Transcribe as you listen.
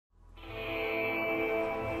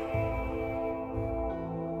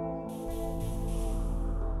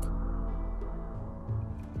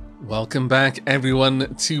Welcome back,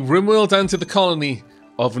 everyone, to Rimworld and to the colony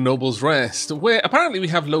of Noble's Rest, where apparently we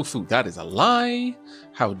have low food. That is a lie.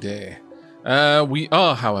 How dare. We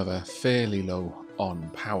are, however, fairly low on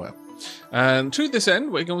power. And to this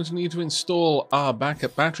end, we're going to need to install our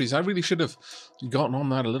backup batteries. I really should have gotten on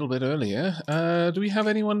that a little bit earlier. Do we have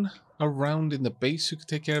anyone around in the base who could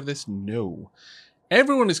take care of this? No.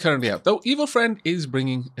 Everyone is currently out, though Evil Friend is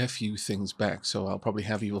bringing a few things back, so I'll probably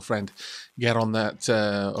have Evil Friend get on that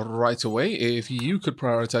right away. If you could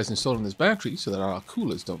prioritize installing this battery so that our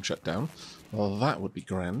coolers don't shut down, well, that would be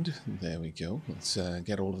grand. There we go. Let's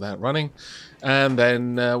get all of that running. And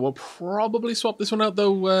then we'll probably swap this one out,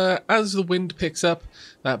 though, as the wind picks up,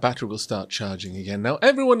 that battery will start charging again. Now,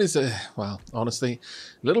 everyone is, well, honestly,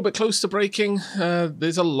 a little bit close to breaking.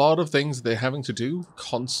 There's a lot of things they're having to do,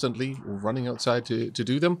 constantly running outside to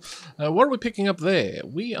do them. What are we picking up there?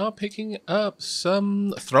 We are picking up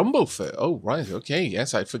some thrombo fur. Oh, right, okay,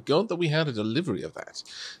 yes, I forgot that we had a delivery of that.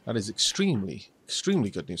 That is extremely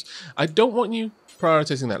good news. I don't want you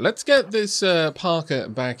prioritizing that. Let's get this Parker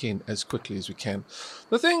back in as quickly as we can.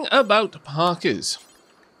 The thing about Parkers,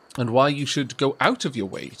 and why you should go out of your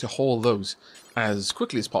way to haul those as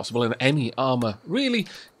quickly as possible, and any armor really,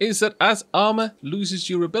 is that as armor loses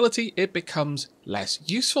durability, it becomes less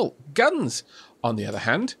useful. Guns, on the other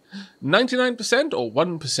hand, 99% or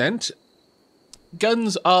 1%,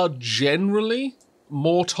 guns are generally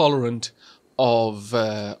more tolerant of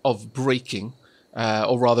breaking,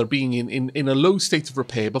 or rather being in a low state of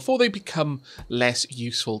repair before they become less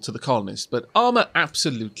useful to the colonists. But armor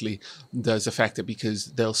absolutely does affect it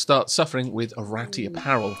because they'll start suffering with ratty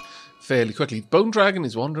apparel fairly quickly. Bone Dragon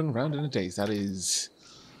is wandering around in a daze. That is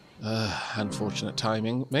unfortunate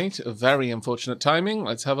timing, mate. Very unfortunate timing.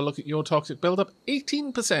 Let's have a look at your toxic buildup.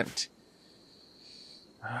 18%.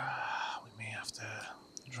 We may have to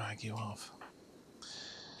drag you off.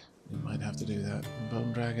 We might have to do that.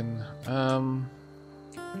 Bone Dragon.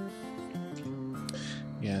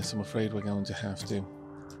 Yes, I'm afraid we're going to have to.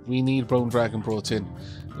 We need Bone Dragon brought in.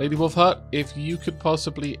 Lady Wolfheart, if you could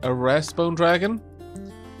possibly arrest Bone Dragon,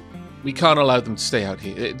 we can't allow them to stay out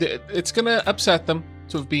here. It's going to upset them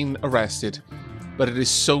to have been arrested, but it is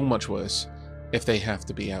so much worse if they have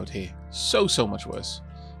to be out here. So much worse.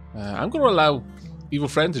 I'm going to allow Evil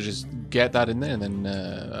Friend to just get that in there and then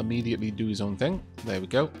immediately do his own thing. There we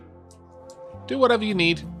go. Do whatever you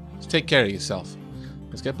need to take care of yourself.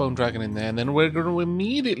 Let's get Bone Dragon in there, and then we're going to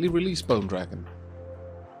immediately release Bone Dragon.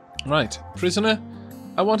 Right, prisoner,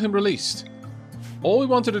 I want him released. All we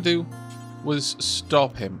wanted to do was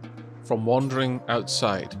stop him from wandering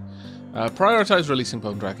outside. Prioritize releasing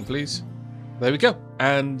Bone Dragon, please. There we go.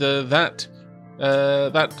 And that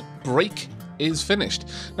break is finished.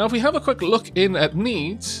 Now, if we have a quick look in at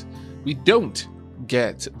needs, we don't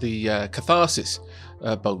get the catharsis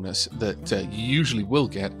bonus that you usually will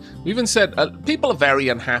get. We even said people are very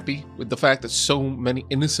unhappy with the fact that so many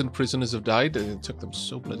innocent prisoners have died. It took them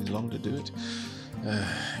so bloody long to do it.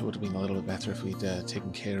 It would have been a little bit better if we'd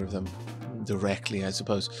taken care of them directly, I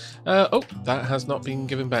suppose. Oh, that has not been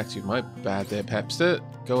given back to you. My bad there, Pepster.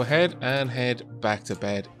 Go ahead and head back to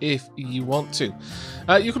bed if you want to.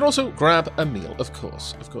 You can also grab a meal, of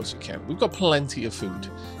course. Of course you can. We've got plenty of food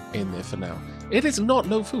in there for now. It is not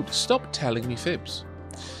no food. Stop telling me fibs.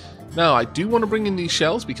 Now, I do want to bring in these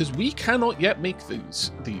shells because we cannot yet make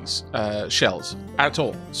these shells at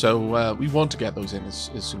all. So we want to get those in as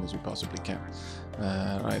soon as we possibly can.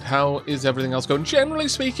 Right, how is everything else going? Generally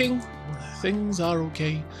speaking, things are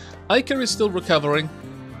okay. Ica is still recovering.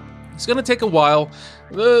 It's going to take a while.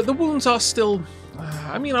 The wounds are still,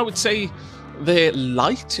 I mean, I would say they're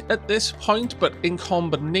light at this point, but in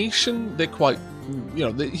combination, they're quite,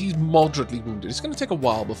 you know, he's moderately wounded. It's going to take a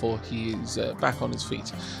while before he is back on his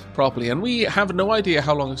feet properly, and we have no idea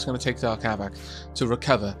how long it's going to take Dark Aavak to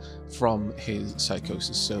recover from his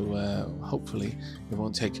psychosis, so hopefully it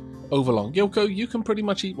won't take over long. Yoko, you can pretty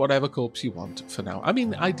much eat whatever corpse you want for now. I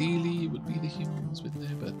mean, ideally it would be the humans with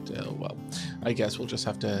there, but well, I guess we'll just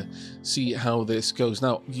have to see how this goes.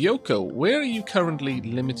 Now, Yoko, where are you currently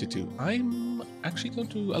limited to? I'm actually going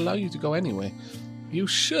to allow you to go anyway. You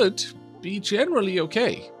should be generally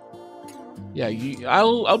okay. Yeah,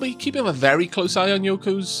 I'll be keeping a very close eye on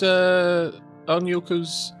Yoko's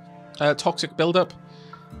toxic buildup.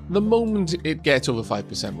 The moment it gets over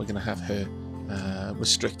 5%, we're going to have her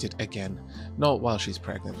restricted again. Not while she's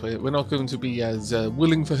pregnant. We're not going to be as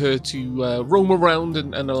willing for her to roam around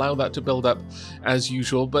and allow that to build up as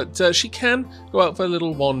usual, but she can go out for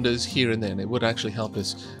little wanders here and there, and it would actually help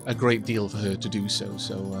us a great deal for her to do so.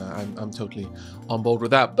 So I'm totally on board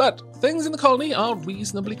with that. But things in the colony are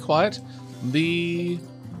reasonably quiet. The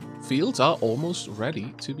fields are almost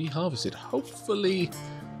ready to be harvested. Hopefully,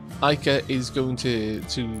 Ica is going to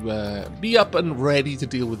be up and ready to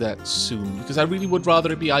deal with that soon, because I really would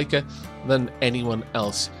rather it be Ica than anyone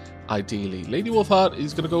else, ideally. Lady Wolfheart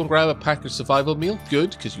is going to go and grab a packaged survival meal.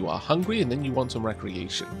 Good, because you are hungry and then you want some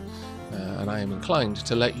recreation. And I am inclined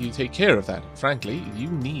to let you take care of that. Frankly, you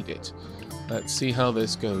need it. Let's see how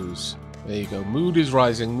this goes. There you go. Mood is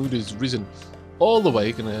rising. Mood is risen all the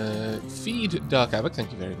way. Gonna feed Dark Aavak.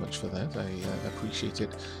 Thank you very much for that. I appreciate it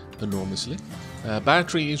enormously.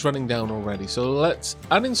 Battery is running down already, so let's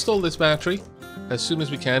uninstall this battery as soon as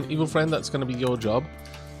we can. Evil friend, that's going to be your job.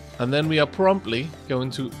 And then we are promptly going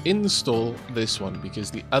to install this one, because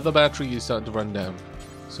the other battery is starting to run down.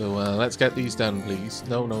 So let's get these done, please.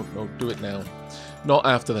 No, do it now. Not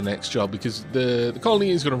after the next job, because the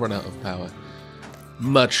colony is going to run out of power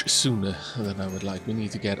much sooner than I would like. We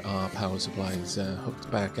need to get our power supplies hooked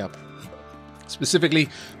back up. Specifically,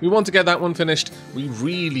 we want to get that one finished. We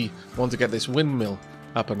really want to get this windmill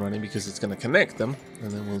up and running, because it's going to connect them,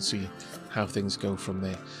 and then we'll see how things go from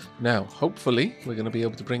there. Now, hopefully, we're going to be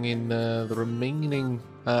able to bring in the remaining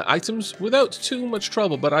items without too much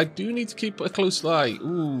trouble, but I do need to keep a close eye.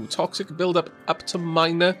 Ooh, toxic buildup up to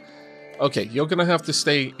minor. Okay, you're going to have to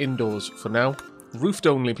stay indoors for now. Roofed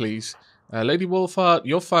only, please. Lady Wolfheart,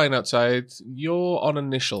 you're fine outside. You're on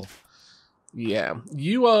initial. Yeah,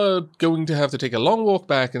 you are going to have to take a long walk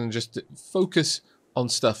back and just focus on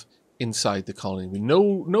stuff inside the colony. We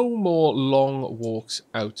no more long walks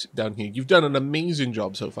out down here. You've done an amazing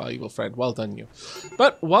job so far, evil friend. Well done, you.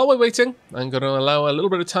 But while we're waiting, I'm going to allow a little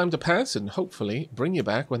bit of time to pass and hopefully bring you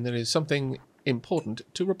back when there is something important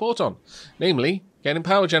to report on. Namely, getting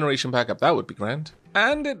power generation back up. That would be grand.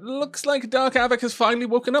 And it looks like Dark Aavak has finally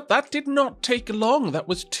woken up. That did not take long. That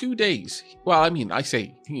was 2 days. Well, I mean, I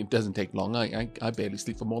say it doesn't take long. I barely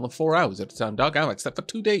sleep for more than 4 hours at a time. Dark Aavak slept for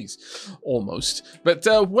 2 days, almost. But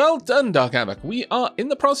well done, Dark Aavak. We are in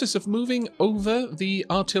the process of moving over the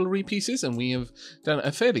artillery pieces, and we have done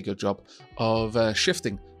a fairly good job of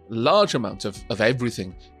shifting large amounts of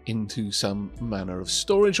everything into some manner of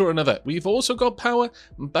storage or another. We've also got power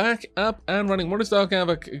back up and running. What is Dark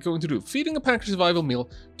Aavak going to do? Feeding a packaged survival meal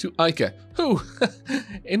to Ica, who,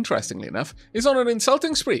 interestingly enough, is on an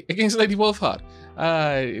insulting spree against Lady Wolfheart.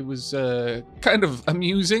 It was kind of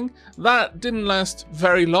amusing. That didn't last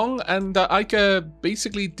very long, and Ica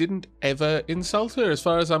basically didn't ever insult her, as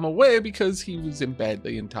far as I'm aware, because he was in bed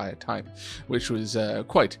the entire time, which was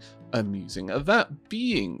quite amusing. That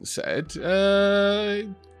being said,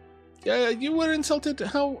 you were insulted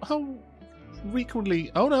how frequently?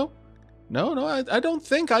 Oh no, I don't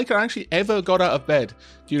think Ica actually ever got out of bed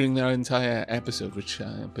during their entire episode, which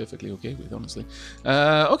I'm perfectly okay with, honestly.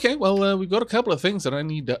 Okay, well, we've got a couple of things that I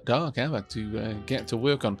need Dark Aavak to get to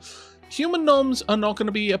work on. Human norms are not going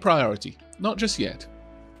to be a priority, not just yet.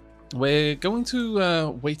 We're going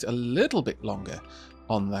to wait a little bit longer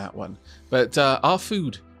on that one, but our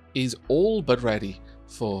food is all but ready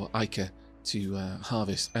for Ica to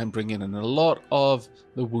harvest and bring in, and a lot of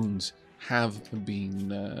the wounds have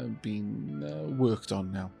been worked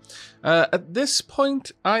on now. At this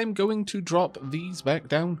point, I'm going to drop these back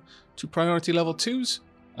down to priority level 2s,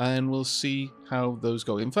 and we'll see how those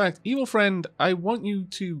go. In fact, evil friend, I want you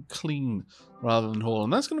to clean rather than haul,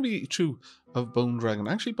 and that's going to be true of Bone Dragon.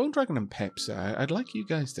 Actually, Bone Dragon and Peps, I'd like you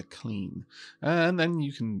guys to clean, and then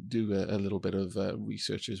you can do a little bit of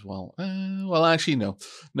research as well. Well, actually, no.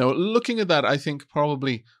 Looking at that, I think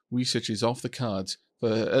probably research is off the cards.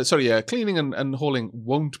 Cleaning and hauling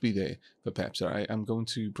won't be there for Peps. I'm going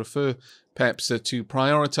to prefer Peps to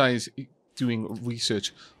prioritize doing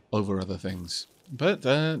research over other things. But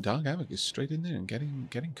Dark Aavak is straight in there and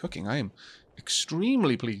getting cooking. I am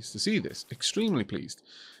extremely pleased to see this. Extremely pleased.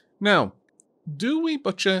 Now, do we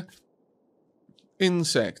butcher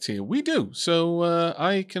insect here? We do. So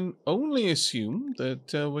I can only assume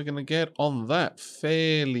that we're going to get on that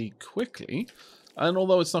fairly quickly. And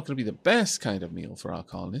although it's not going to be the best kind of meal for our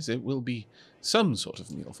colonists, it will be some sort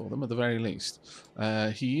of meal for them at the very least.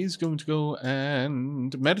 He is going to go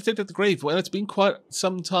and meditate at the grave. Well, it's been quite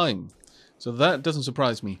some time, so that doesn't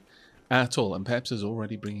surprise me at all. And Peps is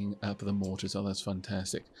already bringing up the mortars. Oh, that's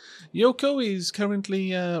fantastic. Yoko is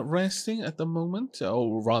currently resting at the moment.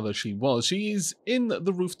 Or rather, she was. She is in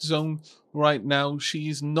the roofed zone right now. She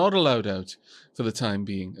is not allowed out for the time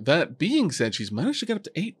being. That being said, she's managed to get up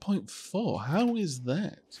to 8.4. How is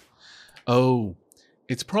that? Oh,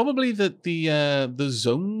 it's probably that the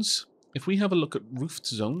zones, if we have a look at roofed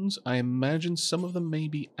zones, I imagine some of them may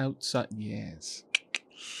be outside. Yes.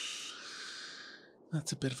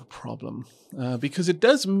 That's a bit of a problem, because it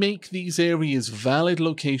does make these areas valid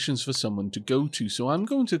locations for someone to go to, so I'm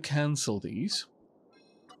going to cancel these.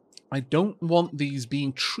 I don't want these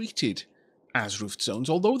being treated as roofed zones.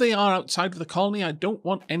 Although they are outside of the colony, I don't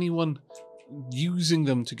want anyone using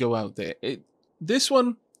them to go out there. This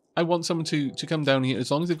one, I want someone to come down here as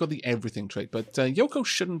long as they've got the everything trait, but Yoko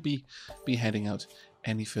shouldn't be heading out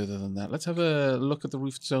any further than that. Let's have a look at the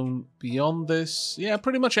roofed zone beyond this. Yeah,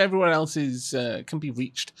 pretty much everywhere else is can be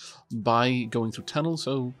reached by going through tunnels,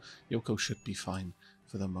 so Yoko should be fine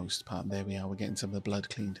for the most part. There we are, we're getting some of the blood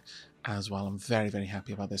cleaned as well. I'm very, very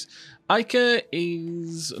happy about this. Ica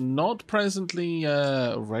is not presently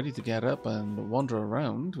ready to get up and wander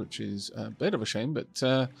around, which is a bit of a shame,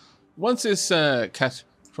 but once this cut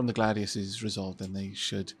from the Gladius is resolved, then they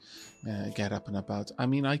should get up and about. I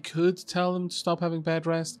mean, I could tell them to stop having bed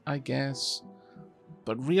rest, I guess.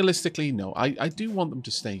 But realistically, no. I do want them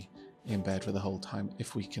to stay in bed for the whole time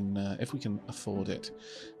if we can afford it.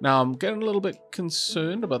 Now, I'm getting a little bit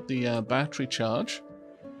concerned about the battery charge.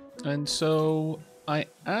 And so I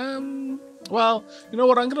am... Well, you know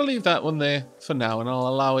what? I'm going to leave that one there for now, and I'll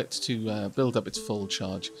allow it to build up its full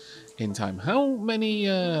charge in time. How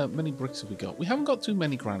many bricks have we got? We haven't got too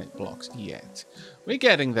many granite blocks yet. We're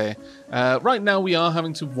getting there. Right now we are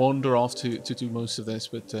having to wander off to do most of this,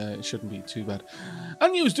 but it shouldn't be too bad.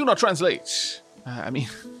 Unused, do not translate. I mean...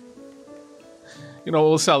 You know,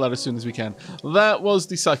 we'll sell that as soon as we can. That was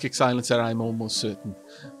the Psychic Silencer, I'm almost certain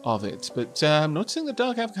of it. But I'm noticing that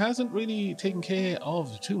Dark Aavak hasn't really taken care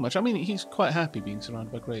of too much. I mean, he's quite happy being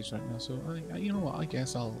surrounded by graves right now, so you know what, I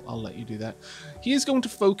guess I'll let you do that. He is going to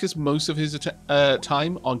focus most of his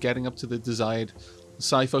time on getting up to the desired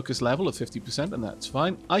psi-focus level of 50%, and that's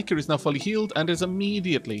fine. Ica is now fully healed and is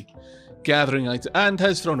immediately gathering items and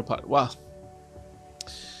has thrown a part. Wow.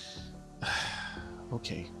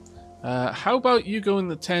 Okay. How about you go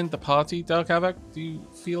and attend the party, Dark Aavak? Do you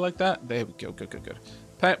feel like that? There we go. Good.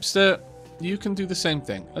 Pepster, you can do the same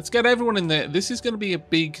thing. Let's get everyone in there. This is going to be a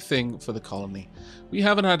big thing for the colony. We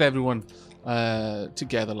haven't had everyone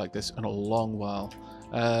together like this in a long while.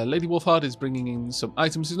 Lady Wolfheart is bringing in some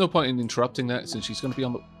items. There's no point in interrupting that since she's going to be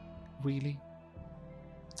on the... Really?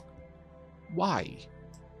 Why?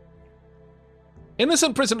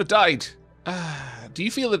 Innocent prisoner died. Do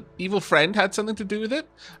you feel that Evil Friend had something to do with it?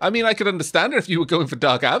 I mean, I could understand it if you were going for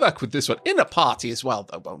Dark Aavak with this one. In a party as well,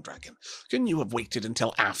 though, Bone Dragon. Couldn't you have waited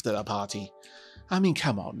until after the party? I mean,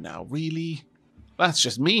 come on now, really? That's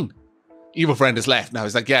just mean. Evil Friend has left now.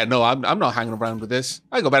 He's like, yeah, no, I'm not hanging around with this.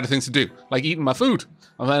 I got better things to do, like eating my food.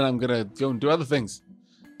 And then I'm going to go and do other things.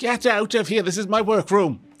 Get out of here. This is my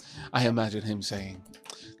workroom. I imagine him saying.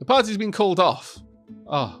 The party's been called off.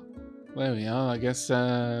 Oh. There we are. I guess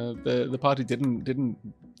the party didn't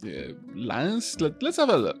last. Let's have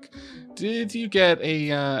a look. Did you get a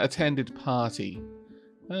attended party?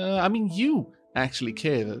 I mean, you actually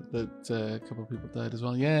care that a couple of people died as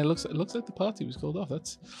well. Yeah, it looks like the party was called off.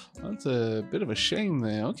 That's a bit of a shame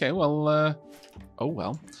there. Okay, well, oh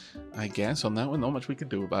well. I guess on that one, not much we could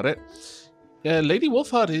do about it. Lady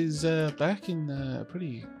Wolfheart is back in a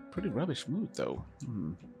pretty rubbish mood though.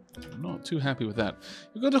 I'm not too happy with that.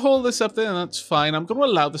 We're going to hold this up there, and that's fine. I'm going to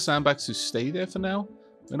allow the sandbags to stay there for now.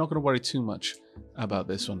 We're not going to worry too much about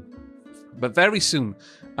this one. But very soon,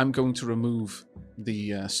 I'm going to remove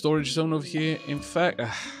the storage zone over here. In fact,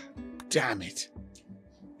 damn it.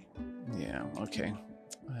 Yeah, okay.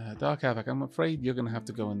 Dark Aavak, I'm afraid you're going to have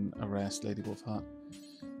to go and arrest Lady Wolfheart.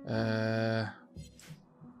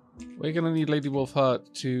 We're going to need Lady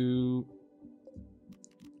Wolfheart to...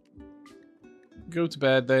 go to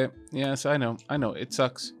bed there. Yes, I know. It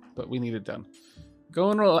sucks, but we need it done.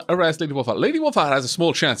 Go and arrest Lady Wolfheart. Lady Wolfheart has a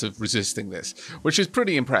small chance of resisting this, which is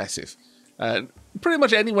pretty impressive. Pretty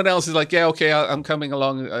much anyone else is like, yeah, okay, I'm coming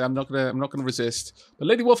along. I'm not gonna resist. But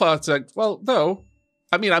Lady Wolfheart's like, well, no.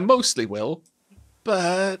 I mean, I mostly will,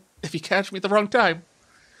 but if you catch me at the wrong time,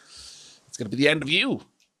 it's gonna be the end of you.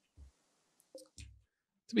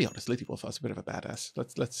 To be honest, Lady Wolfheart's a bit of a badass.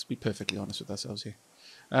 Let's be perfectly honest with ourselves here.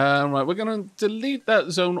 Right, we're going to delete that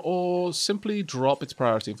zone or simply drop its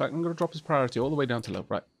priority. In fact, I'm going to drop its priority all the way down to low.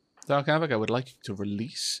 Right, Dark Aavak, I would like you to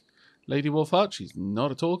release Lady Wolfheart. She's not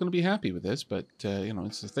at all going to be happy with this, but, you know,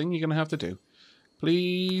 it's the thing you're going to have to do.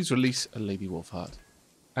 Please release Lady Wolfheart.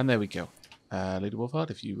 And there we go. Lady Wolfheart,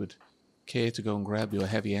 if you would care to go and grab your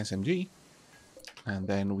heavy SMG, and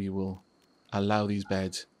then we will allow these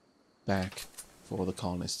beds back for the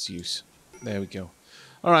colonists' use. There we go.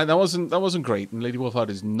 All right, that wasn't great, and Lady Wolfheart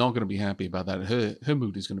is not going to be happy about that. Her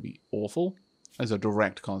mood is going to be awful as a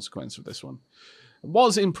direct consequence of this one.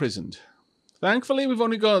 Was imprisoned. Thankfully, we've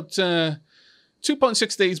only got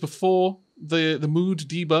 2.6 days before the mood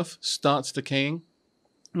debuff starts decaying.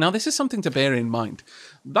 Now, this is something to bear in mind.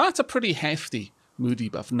 That's a pretty hefty mood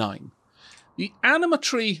debuff, 9. The anima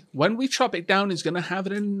tree, when we chop it down, is going to have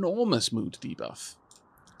an enormous mood debuff.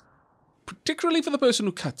 Particularly for the person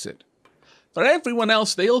who cuts it. For everyone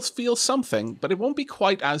else, they'll feel something, but it won't be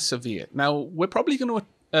quite as severe. Now, we're probably going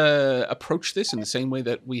to approach this in the same way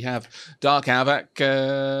that we have Dark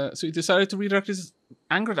Aavak. So he decided to redirect his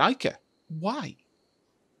anger at Ica. Why?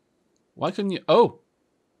 Why couldn't you... Oh,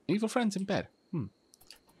 evil friends in bed.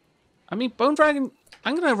 I mean, Bone Dragon,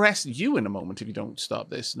 I'm going to arrest you in a moment if you don't stop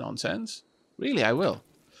this nonsense. Really, I will.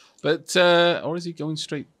 But, or is he going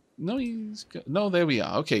straight... No, no, there we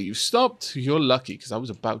are. Okay, you stopped. You're lucky, because I was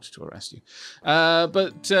about to arrest you.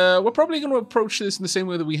 But we're probably going to approach this in the same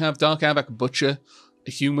way that we have Dark Aavak butcher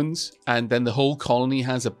humans, and then the whole colony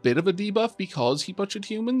has a bit of a debuff because he butchered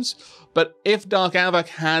humans. But if Dark Aavak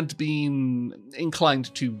had been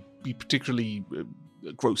inclined to be particularly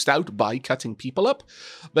grossed out by cutting people up,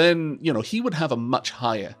 then, you know, he would have a much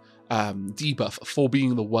higher debuff for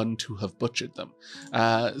being the one to have butchered them.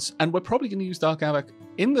 And we're probably going to use Dark Aavak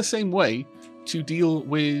in the same way to deal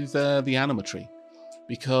with the anima tree.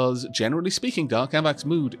 Because generally speaking, Dark Aavak's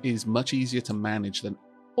mood is much easier to manage than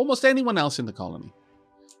almost anyone else in the colony.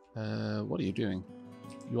 What are you doing?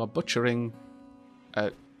 You are butchering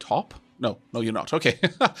a top? No, you're not. Okay.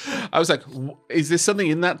 I was like, is there something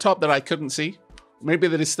in that top that I couldn't see? Maybe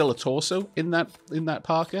there is still a torso in that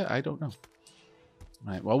parka? I don't know.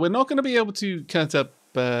 Right, well, we're not going to be able to cut up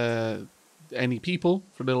any people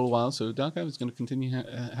for a little while, so Dark Aavak is going to continue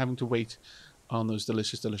having to wait on those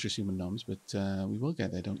delicious, delicious human noms, but we will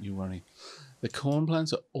get there, don't you worry. The corn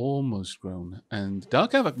plants are almost grown, and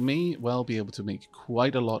Dark Aavak may well be able to make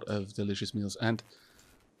quite a lot of delicious meals, and...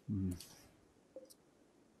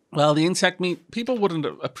 well, the insect meat, people wouldn't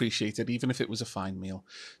appreciate it, even if it was a fine meal.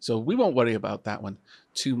 So we won't worry about that one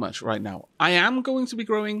too much right now. I am going to be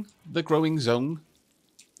growing the growing zone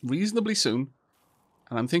reasonably soon.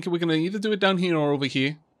 And I'm thinking we're going to either do it down here or over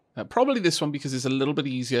here. Probably this one because it's a little bit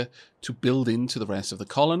easier to build into the rest of the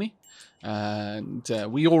colony. And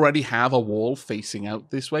we already have a wall facing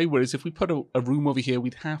out this way, whereas if we put a room over here,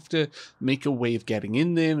 we'd have to make a way of getting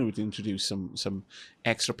in there, and we'd introduce some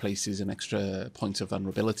extra places and extra points of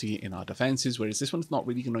vulnerability in our defenses, whereas this one's not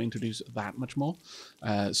really going to introduce that much more.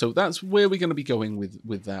 So that's where we're going to be going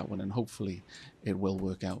with that one, and hopefully it will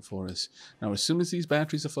work out for us. Now, as soon as these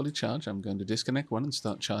batteries are fully charged, I'm going to disconnect one and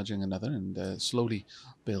start charging another, and slowly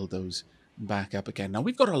build those back up again. Now,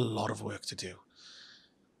 we've got a lot of work to do.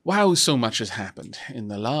 Wow, so much has happened in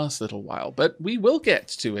the last little while, but we will get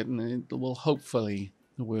to it, and it will hopefully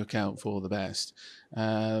work out for the best.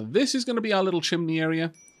 This is going to be our little chimney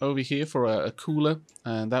area over here for a cooler,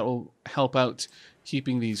 and that will help out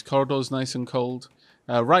keeping these corridors nice and cold.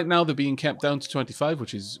 Right now, they're being kept down to 25,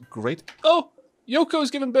 which is great. Oh, Yoko's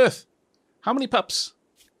given birth. How many pups?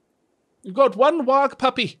 We've got one Warg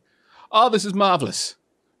puppy. Oh, this is marvelous.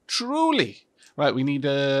 Truly. Right, we need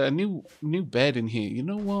a new bed in here. You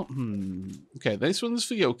know what? Okay, this one's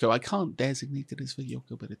for Yoko. I can't designate it as for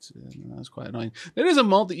Yoko, but it's that's quite annoying. There is a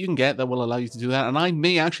mod that you can get that will allow you to do that, and I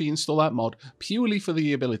may actually install that mod purely for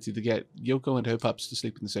the ability to get Yoko and her pups to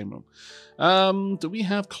sleep in the same room. Do we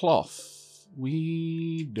have cloth?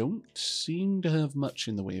 We don't seem to have much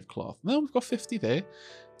in the way of cloth. No, we've got 50 there.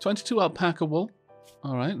 22 alpaca wool.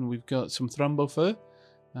 All right, and we've got some thrumbo fur.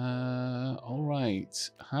 All right.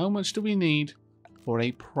 How much do we need for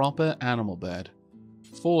a proper animal bed?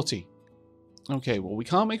 40. Okay, well, we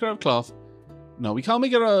can't make it out of cloth. No, we can't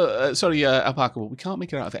make it out of, alpaca wool. We can't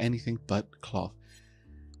make it out of anything but cloth.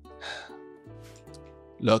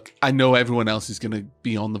 Look, I know everyone else is going to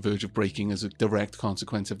be on the verge of breaking as a direct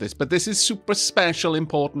consequence of this, but this is super special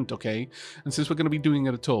important, okay? And since we're going to be doing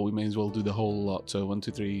it at all, we may as well do the whole lot. So 1,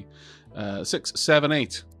 2, 3, 6, 7,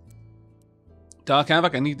 8. Dark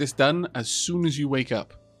Aavak, I need this done as soon as you wake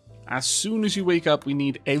up. As soon as you wake up, we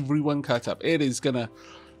need everyone cut up. It is going to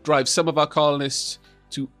drive some of our colonists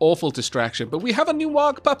to awful distraction. But we have a new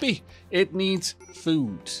Warg puppy. It needs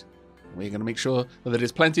food. We're going to make sure that there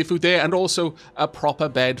is plenty of food there and also a proper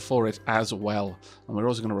bed for it as well. And we're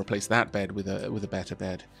also going to replace that bed with a better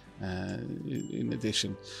bed in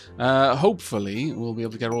addition. Hopefully, we'll be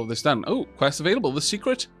able to get all of this done. Oh, quest available. The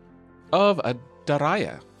Secret of a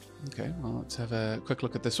Daraya. Okay, well, let's have a quick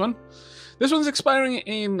look at this one. This one's expiring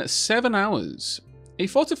in 7 hours. A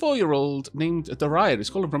 44-year-old named Daraya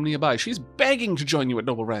is calling from nearby. She's begging to join you at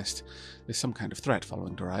Noble Rest. There's some kind of threat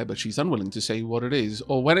following Daraya, but she's unwilling to say what it is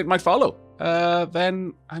or when it might follow.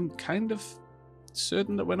 Then I'm kind of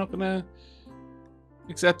certain that we're not going to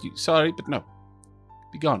accept you. Sorry, but no.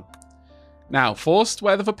 Be gone. Now, forced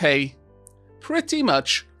weather for pay pretty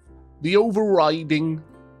much the overriding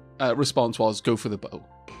response was go for the bow.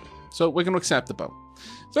 So we're going to accept the bow.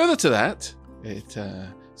 Further to that, it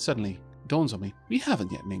suddenly dawns on me, we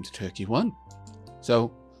haven't yet named Turkey 1.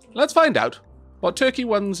 So let's find out what Turkey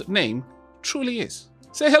 1's name truly is.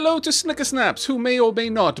 Say hello to Snickersnaps, who may or may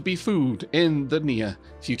not be food in the near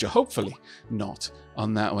future. Hopefully not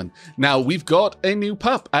on that one. Now, we've got a new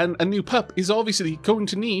pup, and a new pup is obviously going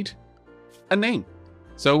to need a name.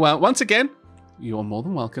 So once again, you're more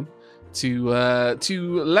than welcome to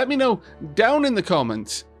let me know down in the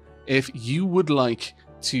comments if you would like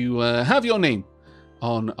to have your name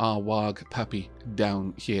on our Warg puppy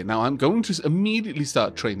down here. Now, I'm going to immediately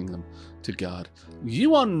start training them to guard.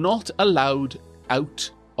 You are not allowed out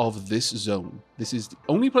of this zone. This is the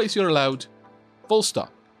only place you're allowed, full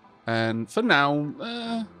stop. And for now,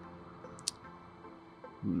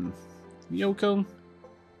 Yoko.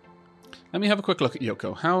 Let me have a quick look at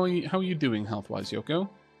Yoko. How are you doing health-wise, Yoko?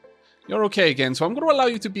 You're okay again, so I'm going to allow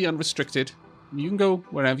you to be unrestricted. You can go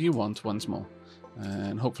wherever you want once more.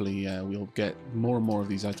 And hopefully we'll get more and more of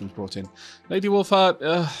these items brought in. Lady Wolfheart,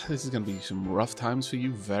 this is going to be some rough times for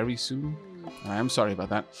you very soon. I am sorry about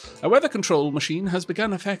that. A weather control machine has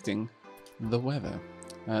begun affecting the weather.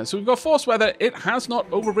 So we've got forced weather. It has not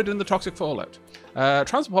overridden the toxic fallout.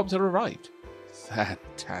 Transport pods have arrived.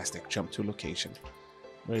 Fantastic. Jump to location.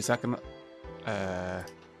 Where is that going to...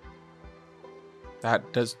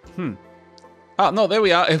 that does... Oh, no, there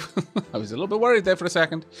we are. I was a little bit worried there for a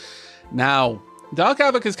second. Now, Dark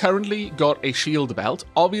Aavak has currently got a shield belt.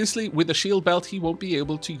 Obviously, with a shield belt, he won't be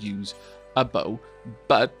able to use a bow.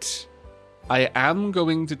 But I am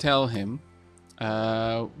going to tell him,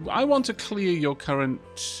 I want to clear your current...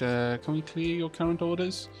 can we clear your current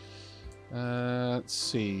orders? Let's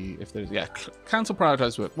see if there's... Yeah, cancel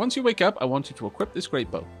prioritized work. Once you wake up, I want you to equip this great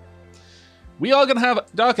bow. We are going to have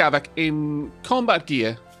Dark Aavak in combat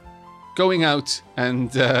gear going out and...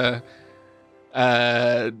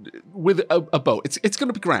 with a bow. It's going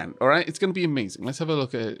to be grand, all right? It's going to be amazing. Let's have a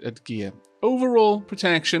look at gear. Overall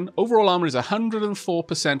protection, overall armor is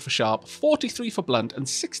 104% for sharp, 43 for blunt, and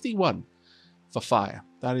 61 for fire.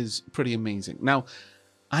 That is pretty amazing. Now,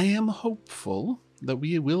 I am hopeful that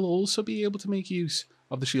we will also be able to make use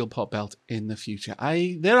of the shield pop belt in the future.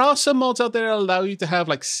 There are some mods out there that allow you to have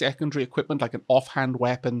like secondary equipment, like an offhand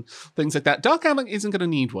weapon, things like that. Dark Aavak isn't going to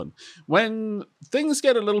need one. When things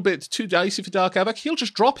get a little bit too dicey for Dark Aavak, he'll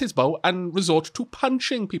just drop his bow and resort to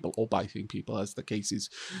punching people, or biting people, as the case is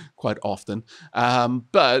quite often.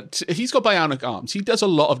 But he's got bionic arms. He does a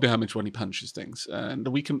lot of damage when he punches things, and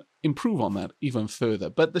we can improve on that even further.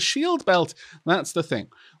 But the shield belt, that's the thing.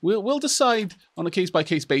 We'll decide on a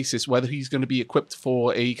case-by-case basis whether he's going to be equipped for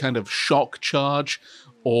a kind of shock charge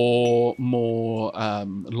or more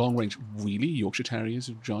long-range. Really? Yorkshire Terriers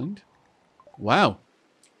have joined? Wow.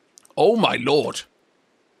 Oh my lord.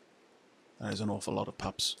 That is an awful lot of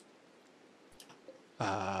pups.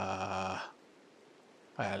 Well,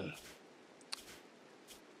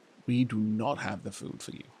 we do not have the food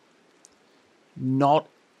for you. Not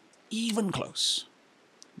even close.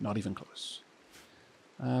 Not even close.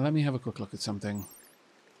 Let me have a quick look at something.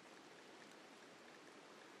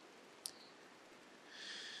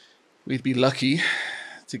 We'd be lucky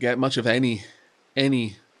to get much of any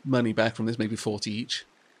money back from this, maybe 40 each,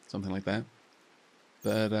 something like that.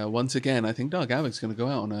 But once again, I think Dark Aavak's going to go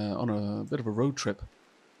out on a bit of a road trip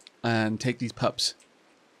and take these pups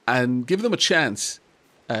and give them a chance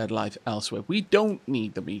at life elsewhere. We don't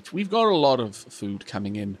need the meat. We've got a lot of food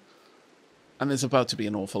coming in, and there's about to be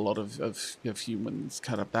an awful lot of humans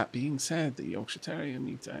cut up. That being said, the Yorkshire Terrier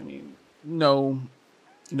meat, I mean, no,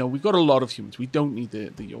 we've got a lot of humans. We don't need the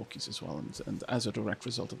Yorkies as well, and as a direct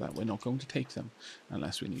result of that, we're not going to take them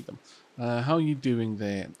unless we need them. How are you doing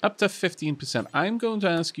there? Up to 15%. I'm going to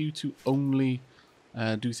ask you to only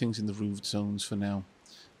do things in the roofed zones for now.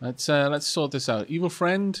 Let's sort this out. Evil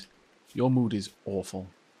friend, your mood is awful.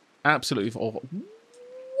 Absolutely awful.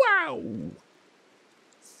 Wow!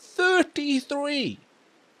 33!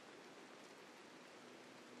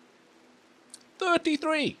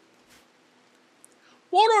 33!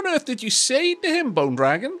 What on earth did you say to him, Bone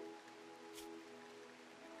Dragon?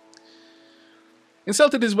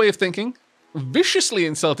 Insulted his way of thinking, viciously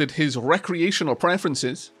insulted his recreational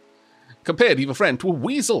preferences, compared Evil Friend to a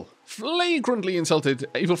weasel, flagrantly insulted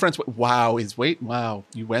Evil Friend's weight. Wow, his weight? Wow,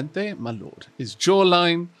 you went there, my lord. His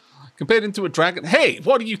jawline, compared him to a dragon. Hey,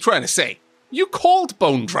 what are you trying to say? You called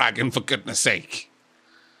Bone Dragon, for goodness sake.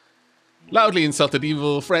 Loudly insulted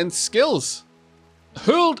Evil Friend's skills,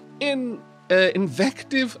 hurled in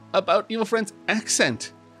invective about Evil Friend's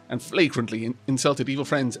accent, and flagrantly insulted Evil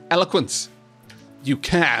Friend's eloquence. You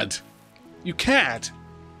cad. You cad!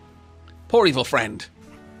 Poor evil friend.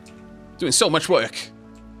 Doing so much work.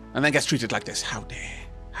 And then gets treated like this. How dare.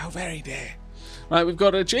 How very dare. Right, we've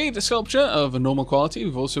got a jade sculpture of a normal quality.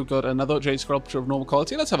 We've also got another jade sculpture of normal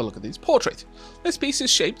quality. Let's have a look at these. Portrait. This piece is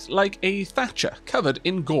shaped like a thatcher covered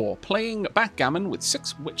in gore, playing backgammon with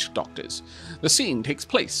 6 witch doctors. The scene takes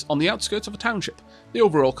place on the outskirts of a township. The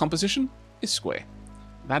overall composition is square.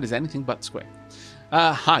 That is anything but square.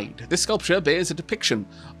 Hide. This sculpture bears a depiction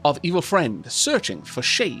of evil friend searching for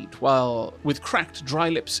shade while with cracked, dry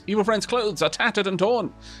lips. Evil friend's clothes are tattered and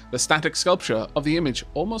torn. The static sculpture of the image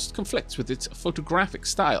almost conflicts with its photographic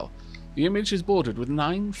style. The image is bordered with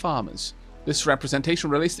 9 farmers. This representation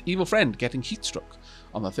relates to evil friend getting heat struck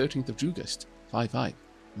on the 13th of August,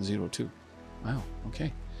 5502. Wow,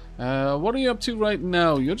 okay. What are you up to right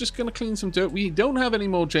now? You're just going to clean some dirt. We don't have any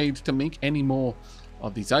more jade to make any more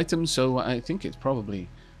of these items, so I think it's probably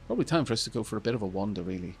time for us to go for a bit of a wander,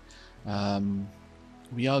 really.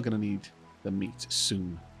 We are going to need the meat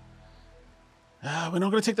soon. We're not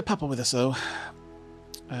going to take the pupper with us, though.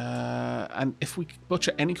 And if we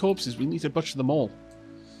butcher any corpses, we need to butcher them all.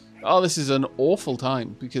 Oh, this is an awful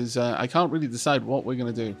time, because I can't really decide what we're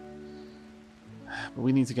going to do. But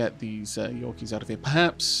we need to get these Yorkies out of here.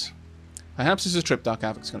 Perhaps this is a trip Dark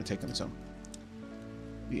Aavak's going to take on his own.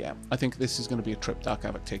 Yeah, I think this is going to be a trip Dark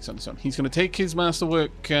Aavak takes on his own. He's going to take his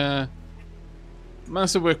masterwork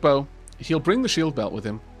bow. He'll bring the shield belt with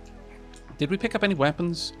him. Did we pick up any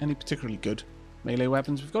weapons? Any particularly good melee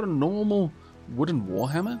weapons? We've got a normal wooden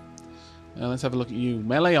warhammer. Let's have a look at you.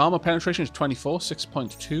 Melee armor penetration is 24,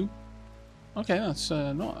 6.2. Okay, that's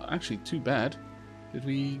not actually too bad. Did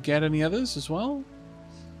we get any others as well?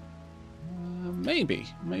 Maybe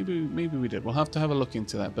we did. We'll have to have a look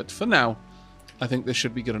into that. But for now, I think this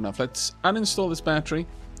should be good enough. Let's uninstall this battery.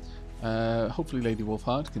 Hopefully Lady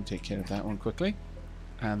Wolfheart can take care of that one quickly.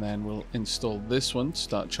 And then we'll install this one,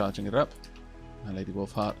 start charging it up. Lady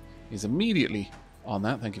Wolfheart is immediately on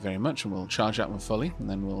that. Thank you very much. And we'll charge that one fully. And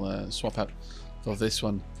then we'll swap out for this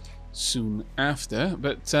one soon after.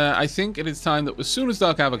 But I think it is time that as soon as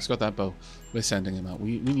Dark Aavak's got that bow, we're sending him out.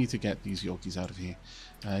 We need to get these Yorkies out of here.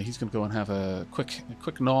 He's going to go and have a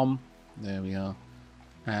quick nom. There we are.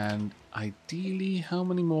 And ideally, how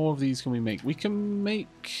many more of these can we make? We can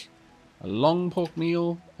make a long pork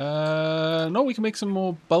meal. No, we can make some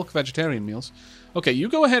more bulk vegetarian meals. Okay, you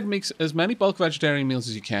go ahead and make as many bulk vegetarian meals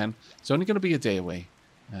as you can. It's only going to be a day away.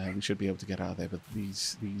 We should be able to get out of there, but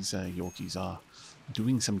these Yorkies are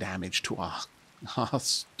doing some damage to our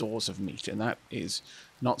stores of meat, and that is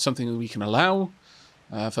not something that we can allow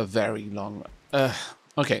for very long.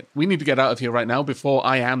 Okay, we need to get out of here right now before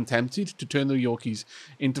I am tempted to turn the Yorkies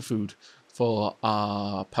into food for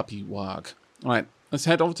our puppy Warg. Alright, let's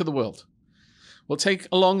head over to the world. We'll take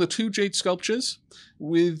along the 2 jade sculptures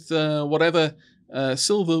with whatever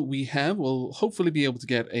silver we have. We'll hopefully be able to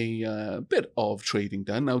get a bit of trading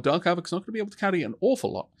done. Now, Dark Aavak's not going to be able to carry an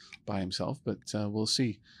awful lot by himself, but we'll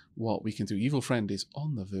see what we can do. Evil Friend is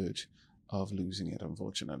on the verge of losing it,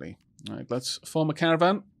 unfortunately. Alright, let's form a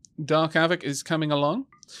caravan. Dark Aavak is coming along,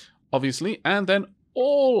 obviously, and then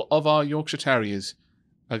all of our Yorkshire Terriers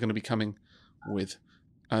are going to be coming with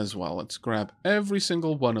as well. Let's grab every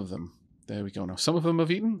single one of them. There we go. Now, some of them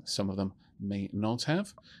have eaten, some of them may not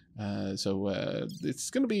have. So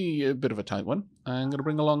it's going to be a bit of a tight one. I'm going to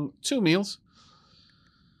bring along 2 meals,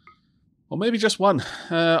 or maybe just 1.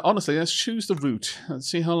 Honestly, let's choose the route.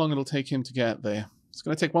 Let's see how long it'll take him to get there. It's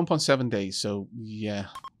going to take 1.7 days, so yeah,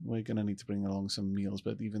 we're going to need to bring along some meals.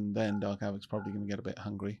 But even then, Dark Aavak's probably going to get a bit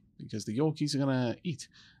hungry, because the Yorkies are going to eat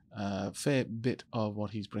a fair bit of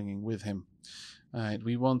what he's bringing with him. Alright,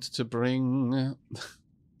 we want to bring...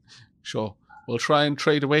 Sure, we'll try and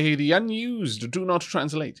trade away the unused do not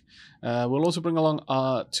translate. We'll also bring along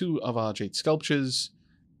 2 of our jade sculptures.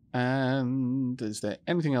 And is there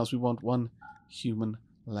anything else? We want 1 human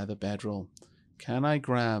leather bedroll. Can I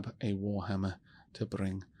grab a warhammer to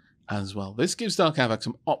bring as well? This gives Dark Aavak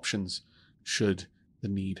some options should the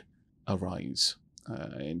need arise.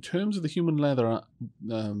 In terms of the human leather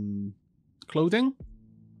clothing,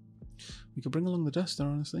 we could bring along the duster,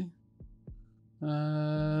 honestly.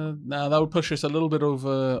 Now that would push us a little bit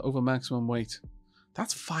over maximum weight.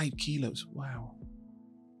 That's 5 kilos. Wow.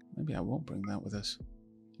 Maybe I won't bring that with us.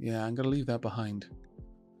 Yeah, I'm going to leave that behind.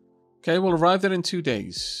 Okay, we'll arrive there in 2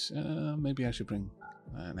 days. Maybe I should bring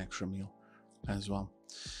an extra meal as well.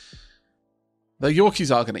 The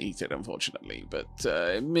Yorkies are going to eat it, unfortunately, but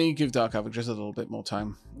it may give Dark Aavak just a little bit more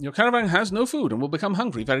time. Your caravan has no food and will become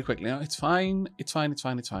hungry very quickly. Now, it's fine. It's fine. It's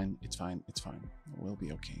fine. It's fine. It's fine. It's fine. We'll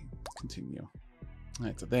be okay. Continue.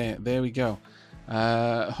 Right, so there we go.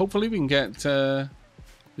 Hopefully we can get the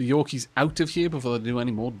the Yorkies out of here before they do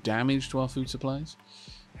any more damage to our food supplies.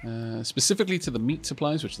 Specifically to the meat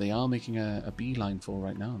supplies, which they are making a beeline for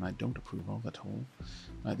right now, and I don't approve of at all.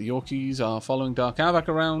 The Yorkies are following Dark Aavak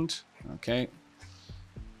around. Okay.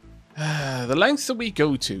 The lengths that we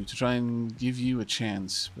go to try and give you a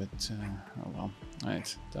chance, but oh well.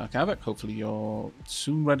 Alright, Dark Aavak, hopefully you're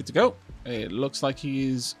soon ready to go. It looks like he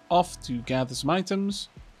is off to gather some items.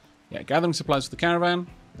 Yeah, gathering supplies for the caravan.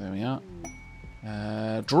 There we are.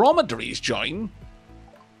 Dromedaries join.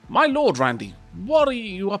 My lord, Randy, what are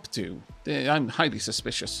you up to? I'm highly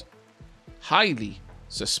suspicious. Highly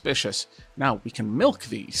suspicious. Now, we can milk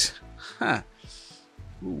these. Ha.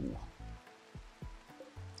 Ooh.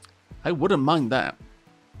 I wouldn't mind that.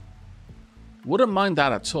 Wouldn't mind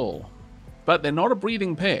that at all. But they're not a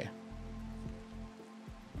breeding pair.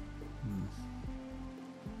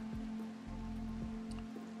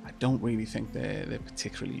 I don't really think they're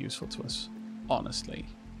particularly useful to us, honestly.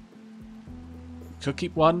 Could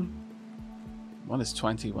keep one. One is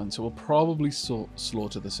 21, so we'll probably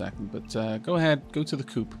slaughter the second. But go ahead, go to the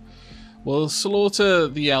coop. We'll slaughter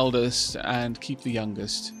the eldest and keep the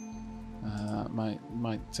youngest. Might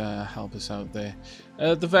help us out there.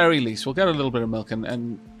 At the very least, we'll get a little bit of milk,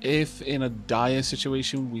 and if in a dire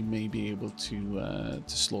situation, we may be able to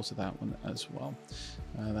slaughter that one as well.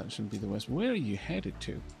 That shouldn't be the worst. Where are you headed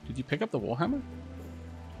to? Did you pick up the Warhammer?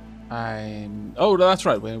 Oh, no, that's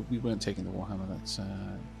right. We weren't taking the Warhammer.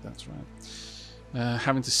 That's right.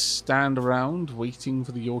 Having to stand around waiting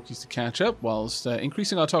for the Yorkies to catch up, whilst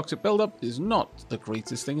increasing our toxic buildup is not the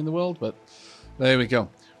greatest thing in the world, but there we go.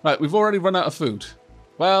 Right, we've already run out of food.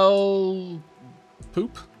 Well,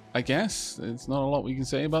 poop, I guess. There's not a lot we can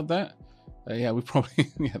say about that. Yeah, we probably...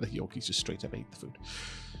 yeah, the Yorkies just straight up ate the food.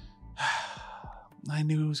 I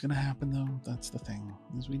knew it was going to happen, though. That's the thing,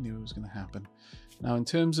 is we knew it was going to happen. Now, in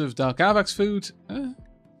terms of Dark Aavak's food,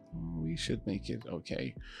 we should make it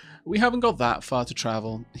okay. We haven't got that far to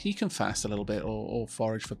travel. He can fast a little bit or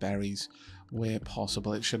forage for berries where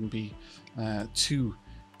possible. It shouldn't be too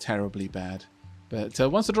terribly bad. But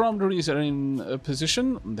once the dromedaries are in a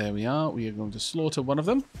position, there we are. We are going to slaughter one of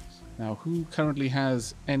them. Now, who currently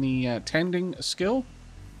has any tending skill?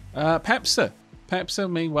 Pepsa.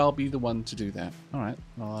 Pepsa may well be the one to do that. All right.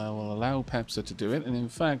 Well, I will allow Pepsa to do it. And in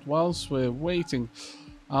fact, whilst we're waiting,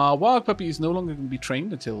 our Warg puppy is no longer going to be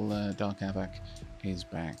trained until Dark Aavak is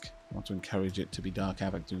back. I want to encourage it to be Dark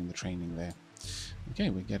Aavak doing the training there. Okay,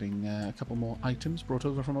 we're getting a couple more items brought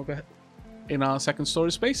over from over in our second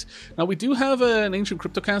storage space. Now, we do have an ancient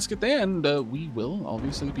crypto casket there, and we will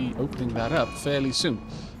obviously be opening that up fairly soon.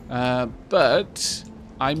 But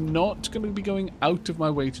I'm not going to be going out of my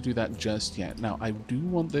way to do that just yet. Now, I do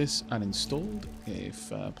want this uninstalled,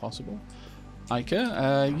 if possible.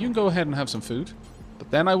 Ica, you can go ahead and have some food, but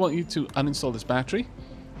then I want you to uninstall this battery.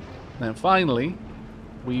 And then finally,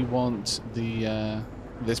 we want the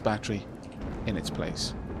this battery in its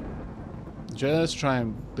place. Just try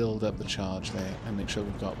and build up the charge there and make sure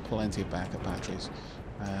we've got plenty of backup batteries.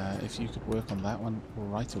 If you could work on that one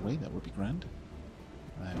right away, that would be grand.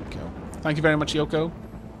 There we go. Thank you very much, Yoko.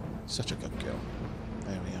 Such a good girl.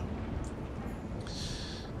 There we are.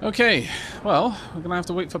 Okay, well, we're going to have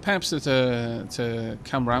to wait for Pepsi to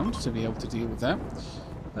come round to be able to deal with that.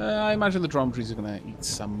 I imagine the dromedaries are going to eat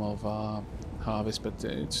some of our harvest, but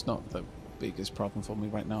it's not the biggest problem for me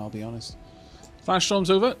right now, I'll be honest. Flash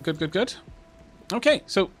storm's over. Good, good, good. Okay,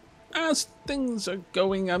 so as things are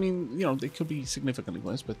going, I mean, you know, they could be significantly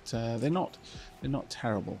worse, but they're not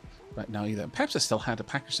terrible right now either. Perhaps I still had a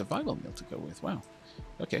packaged survival meal to go with. Wow.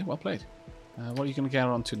 Okay, well played. What are you going to get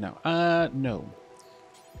on to now? No.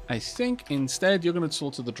 I think instead you're going to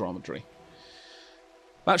slaughter the dromedary.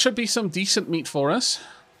 That should be some decent meat for us.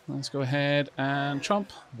 Let's go ahead and chomp.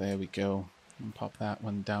 There we go. And pop that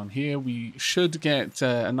one down here. We should get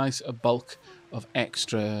a nice bulk of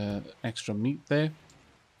extra meat there.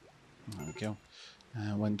 There we go.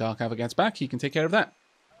 When Dark Aavak gets back, he can take care of that.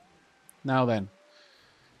 Now then.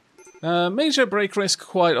 Major break risk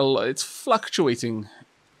quite a lot. It's fluctuating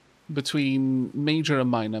between major and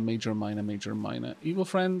minor, major and minor, major and minor. Evil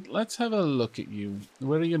friend, let's have a look at you.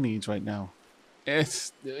 Where are your needs right now?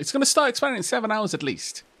 It's going to start expiring in 7 hours at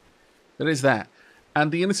least. There is that. And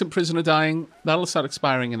the innocent prisoner dying, that'll start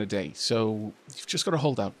expiring in a day. So you've just got to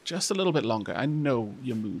hold out just a little bit longer. I know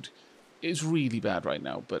your mood is really bad right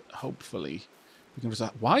now, but hopefully we can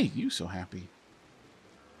resolve. Why are you so happy?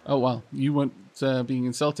 Oh, well, you weren't being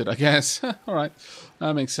insulted, I guess. All right,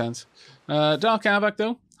 that makes sense. Dark Aavak,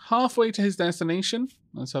 though, halfway to his destination.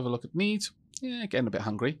 Let's have a look at needs. Yeah, getting a bit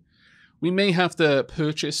hungry. We may have to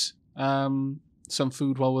purchase some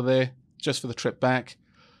food while we're there, just for the trip back.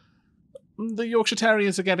 the Yorkshire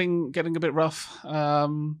Terriers are getting a bit rough. They're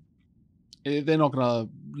not going to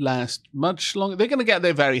last much longer. They're going to get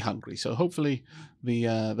there very hungry. So hopefully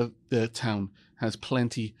the town has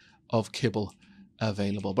plenty of kibble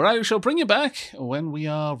available. But I shall bring you back when we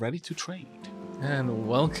are ready to trade. And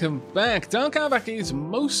welcome back. Dark Aavak is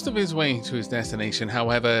most of his way to his destination.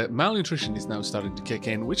 However, malnutrition is now starting to kick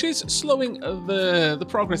in, which is slowing the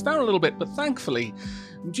progress down a little bit. But thankfully,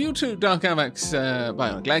 due to Dark Aavak's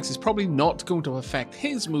bionic legs, it's probably not going to affect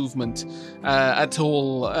his movement at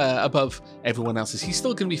all above everyone else's. He's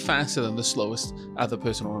still going to be faster than the slowest other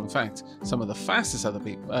person, or in fact, some of the fastest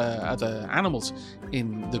other animals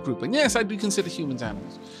in the group. And yes, I do consider humans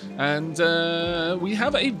animals. And we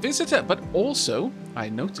have a visitor, but also, I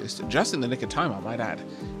noticed, just in the nick of time, I might add,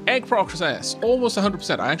 egg process, almost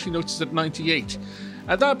 100%. I actually noticed at 98.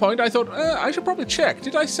 At that point, I thought, I should probably check.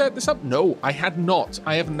 Did I set this up? No, I had not.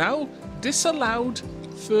 I have now disallowed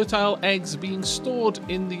fertile eggs being stored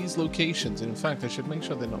in these locations. And in fact, I should make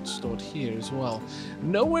sure they're not stored here as well.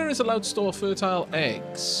 Nowhere is allowed to store fertile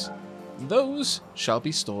eggs. Those shall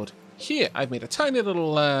be stored here. I've made a tiny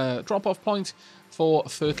little drop-off point for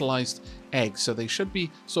fertilized eggs, so they should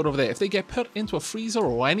be sort of there. If they get put into a freezer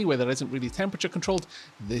or anywhere that isn't really temperature controlled,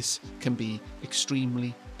 this can be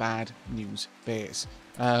extremely bad news bears.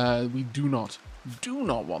 We do not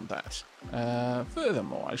want that.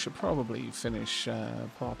 Furthermore, I should probably finish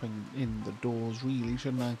popping in the doors, really,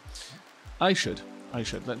 shouldn't I? I should.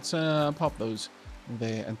 Let's pop those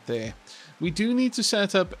there and there. We do need to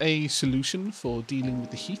set up a solution for dealing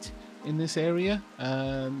with the heat in this area,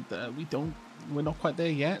 and we're not quite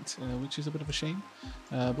there yet, which is a bit of a shame,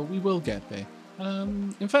 but we will get there.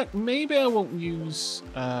 In fact, maybe I won't use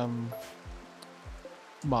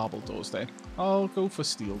marble doors there. I'll go for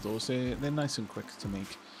steel doors. They're nice and quick to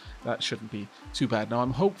make. That shouldn't be too bad. Now,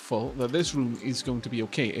 I'm hopeful that this room is going to be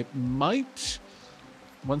okay. It might,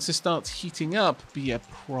 once it starts heating up, be a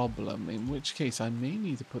problem, in which case I may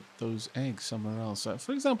need to put those eggs somewhere else.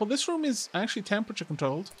 For example, this room is actually temperature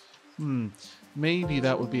controlled. Maybe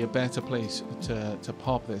that would be a better place to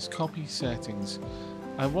pop this. Copy settings.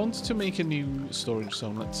 I want to make a new storage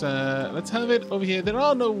zone. Let's have it over here. There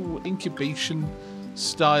are no incubation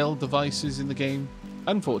style devices in the game.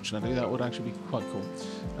 Unfortunately, that would actually be quite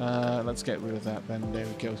cool. Let's get rid of that then. There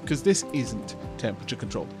we go. Because this isn't temperature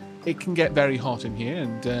controlled. It can get very hot in here,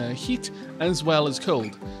 and heat as well as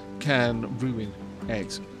cold can ruin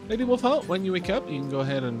eggs. Lady Wolfheart, when you wake up, you can go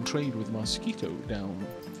ahead and trade with Mosquito down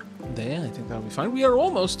there. I think that'll be fine. We are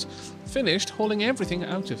almost finished hauling everything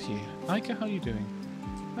out of here. Ika, how are you doing?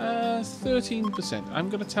 13%. I'm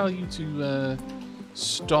going to tell you to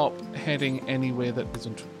stop heading anywhere that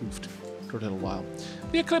isn't roofed for a little while.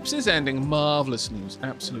 The eclipse is ending. Marvellous news.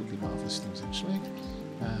 Absolutely marvellous news, actually.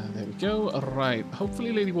 There we go. Alright.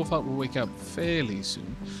 Hopefully Lady Wolfheart will wake up fairly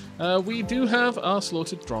soon. We do have our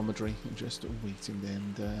slaughtered dromedary just waiting there.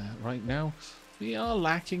 And right now, we are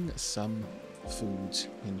lacking some foods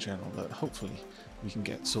in general that hopefully we can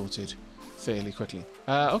get sorted fairly quickly.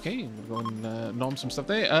 Okay, we'll go and nom some stuff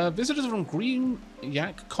there. Visitors from Green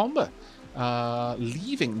Yak Comba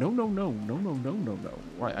leaving. No.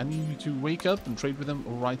 Right, I need you to wake up and trade with them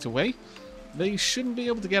right away. They shouldn't be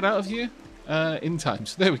able to get out of here in time.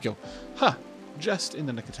 So there we go. Just in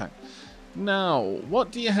the nick of time. Now,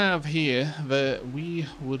 what do you have here that we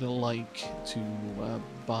would like to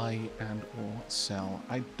buy and or sell?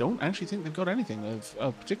 I don't actually think they've got anything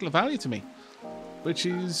of particular value to me, which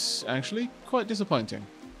is actually quite disappointing.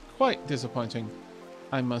 Quite disappointing,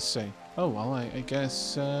 I must say. Oh, well, I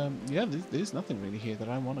guess, yeah, there's nothing really here that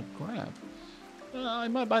I want to grab. I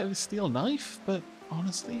might buy a steel knife, but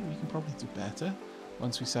honestly, we can probably do better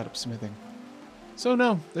once we set up smithing. So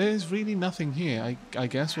no, there's really nothing here. I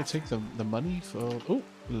guess we'll take the money for... Oh,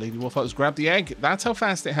 Lady Wolfheart has grabbed the egg. That's how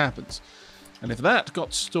fast it happens. And if that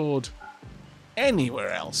got stored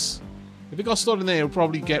anywhere else, if it got stored in there, it would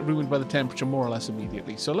probably get ruined by the temperature more or less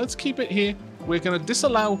immediately. So let's keep it here. We're going to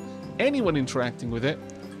disallow anyone interacting with it.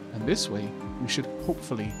 And this way, we should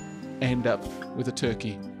hopefully end up with a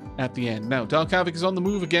turkey at the end. Now, Dark Aavak is on the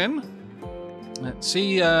move again. Let's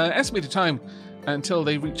see, estimated time until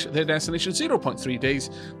they reach their destination, 0.3 days.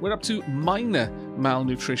 We're up to minor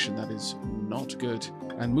malnutrition. That is not good.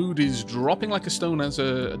 And mood is dropping like a stone as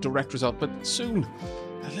a direct result. But soon,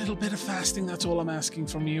 a little bit of fasting, that's all I'm asking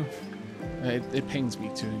from you. It pains me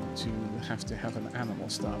to have an animal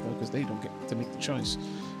starve, because they don't get to make the choice.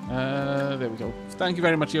 There we go. Thank you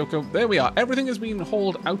very much, Yoko. There we are. Everything has been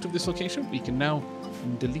hauled out of this location. We can now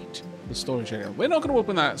delete the storage area. We're not going to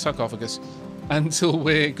open that sarcophagus until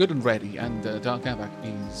we're good and ready, and Dark Aavak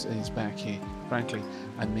is back here. Frankly,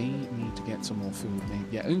 I may need to get some more food.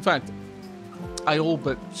 Maybe. Yeah, in fact, I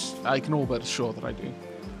can all but assure that I do.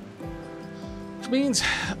 Which means,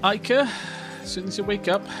 Ica, as soon as you wake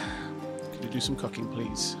up, could you do some cooking,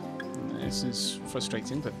 please? This is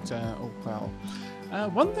frustrating, but oh well.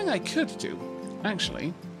 One thing I could do,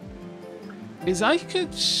 actually, is I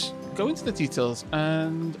could go into the details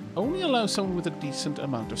and only allow someone with a decent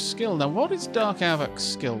amount of skill. Now, what is Dark Aavak's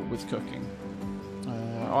skill with cooking?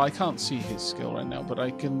 I can't see his skill right now, but I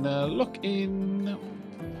can look in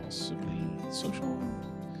possibly social.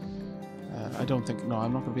 I don't think. No,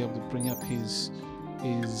 I'm not going to be able to bring up his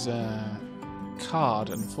card,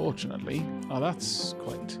 unfortunately. Oh, that's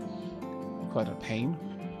quite a pain.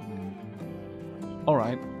 All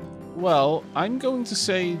right. Well, I'm going to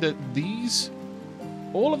say that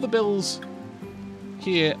all of the bills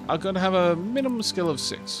here are going to have a minimum skill of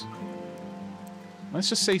 6. Let's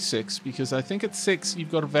just say 6, because I think at 6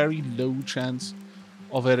 you've got a very low chance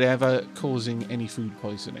of it ever causing any food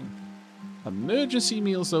poisoning. Emergency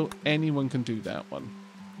meals, though, anyone can do that one.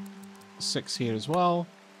 6 here as well.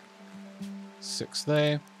 6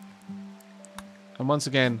 there. And once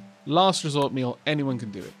again, last resort meal, anyone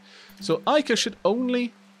can do it. So Ica should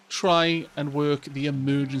only try and work the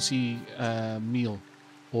emergency meal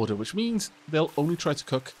order, which means they'll only try to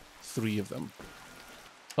cook 3 of them.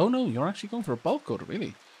 Oh no, you're actually going for a bulk order,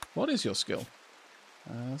 really? What is your skill?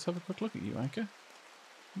 Let's have a quick look at you, Ica.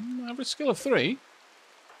 Average skill of 3.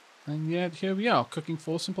 And yet here we are, cooking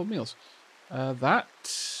 4 simple meals. That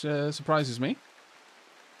surprises me.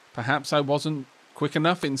 Perhaps I wasn't quick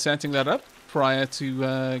enough in setting that up prior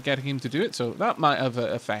to getting him to do it, so that might have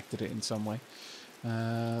affected it in some way.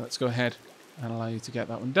 Let's go ahead and allow you to get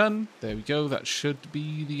that one done. There we go. That should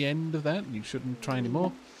be the end of that. You shouldn't try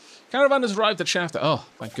anymore. Caravan has arrived at Shafter. Oh,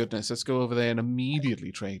 my goodness. Let's go over there and immediately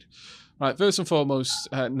trade. Right, first and foremost,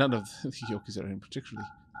 none of the yokis are in particularly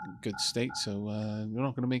good state, so we're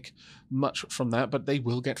not going to make much from that, but they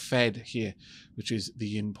will get fed here, which is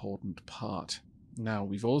the important part. Now,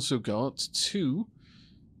 we've also got 2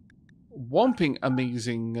 whomping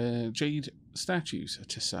amazing jade statues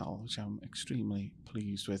to sell, which I'm extremely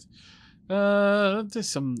pleased with. There's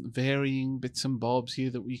some varying bits and bobs here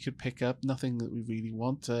that we could pick up. Nothing that we really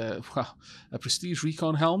want. Well, a prestige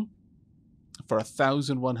recon helm for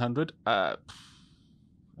 1,100. I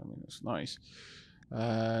mean, that's nice.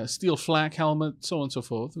 Steel flak helmet, so on and so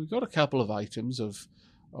forth. We've got a couple of items of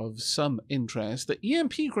some interest. The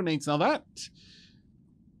EMP grenades, now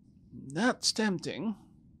that's tempting.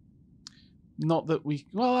 Not that we...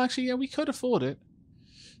 Well, actually, yeah, we could afford it.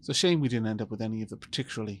 It's a shame we didn't end up with any of the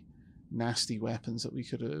particularly nasty weapons that we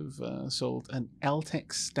could have sold. An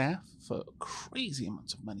Eltec staff for crazy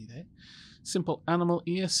amounts of money there. Simple animal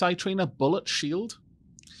ear. Psy-trainer bullet shield.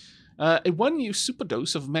 A 1-use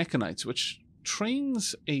superdose of mechanites, which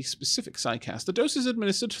trains a specific psycast. The dose is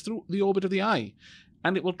administered through the orbit of the eye,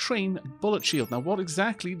 and it will train bullet shield. Now, what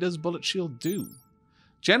exactly does bullet shield do?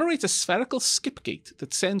 Generate a spherical skip gate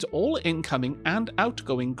that sends all incoming and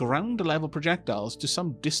outgoing ground-level projectiles to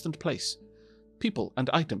some distant place. People and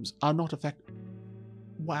items are not affected.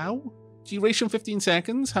 Wow. Duration 15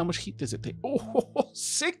 seconds. How much heat does it take? Oh,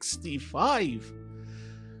 65.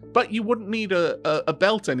 But you wouldn't need a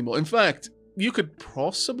belt anymore. In fact, you could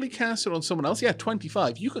possibly cast it on someone else. Yeah,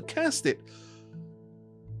 25. You could cast it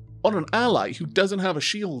on an ally who doesn't have a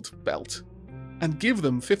shield belt and give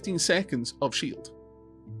them 15 seconds of shield.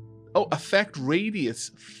 Oh, effect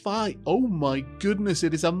radius 5. Oh my goodness,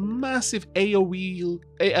 it is a massive AoE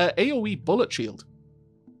bullet shield.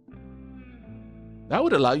 That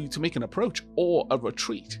would allow you to make an approach or a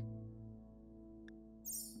retreat.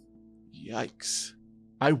 Yikes.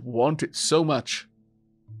 I want it so much.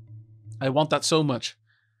 I want that so much.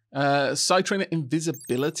 Psy-trainer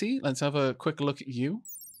invisibility. Let's have a quick look at you.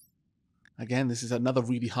 Again, this is another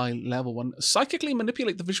really high level one. Psychically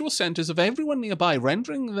manipulate the visual centers of everyone nearby,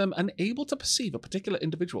 rendering them unable to perceive a particular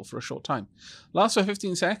individual for a short time. Lasts for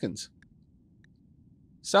 15 seconds.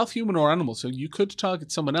 Stealth, human or animal, so you could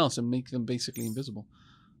target someone else and make them basically invisible.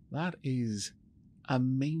 That is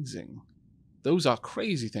amazing. Those are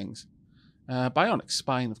crazy things. Bionic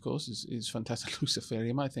spine, of course, is fantastic.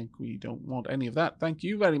 Luciferium, I think we don't want any of that. Thank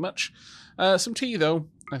you very much. Some tea, though.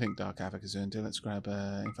 I think Dark Aavak has earned it. Let's grab,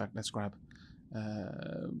 in fact, let's grab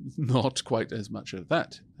not quite as much of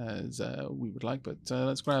that as we would like, but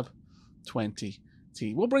let's grab 20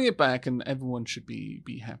 tea. We'll bring it back, and everyone should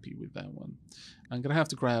be happy with that one. I'm going to have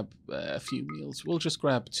to grab a few meals. We'll just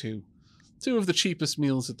grab 2. 2 of the cheapest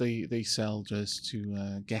meals that they sell just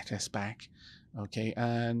to get us back. Okay,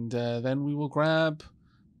 and then we will grab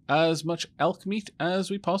as much elk meat as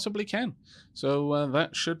we possibly can. So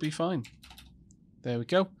that should be fine. There we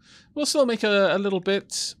go. We'll still make a little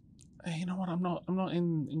bit You know what? I'm not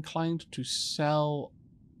inclined to sell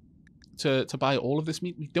to buy all of this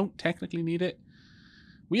meat. We don't technically need it.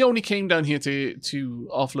 We only came down here to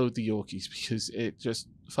offload the Yorkies because it just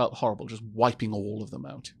felt horrible, just wiping all of them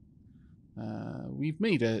out. We've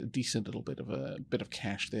made a decent little bit of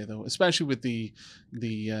cash there, though, especially with the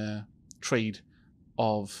trade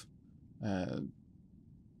of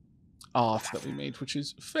art that we made, which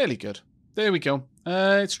is fairly good. There we go.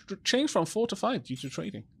 It's changed from 4 to 5 due to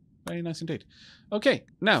trading. Very nice indeed. Okay,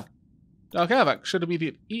 now Dark Aavak should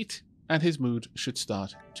immediately eat, and his mood should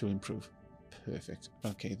start to improve. Perfect.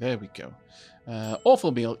 Okay, there we go.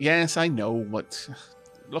 Awful meal. Yes, I know, but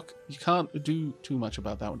look, you can't do too much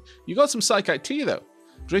about that one. You got some psychite tea, though.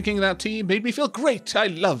 Drinking that tea made me feel great. I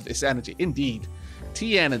love this energy. Indeed.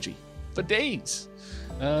 Tea energy. For days.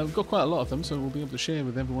 We've got quite a lot of them, so we'll be able to share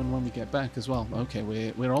with everyone when we get back as well. Okay,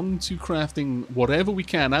 we're on to crafting whatever we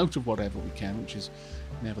can out of whatever we can, which is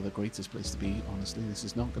never the greatest place to be, honestly. This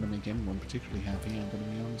is not going to make anyone particularly happy, I'm going to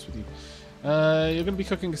be honest with you. You're going to be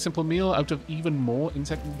cooking a simple meal out of even more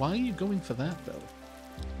insect. Why are you going for that, though?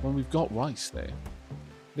 When we've got rice there.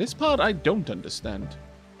 This part I don't understand.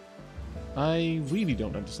 I really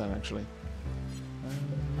don't understand, actually.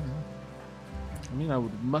 I mean, I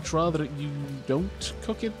would much rather you don't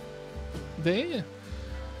cook it there.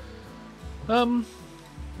 Perhaps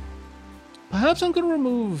I'm going to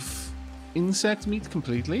remove insect meat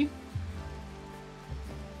completely.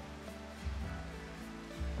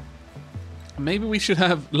 Maybe we should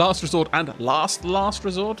have last resort and last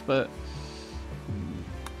resort, but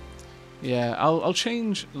yeah, I'll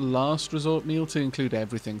change last resort meal to include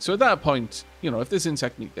everything. So at that point, you know, if there's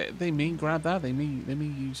insect meat, they may grab that. They may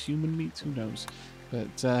use human meat. Who knows?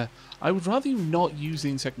 But I would rather you not use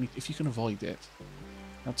the insect meat if you can avoid it.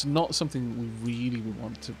 That's not something we really would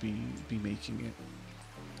want to be making it.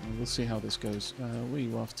 And we'll see how this goes. Where are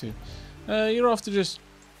you off to? You're off to just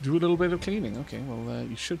do a little bit of cleaning. Okay, well,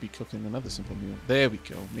 you should be cooking another simple meal. There we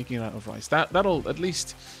go, making it out of rice. That'll at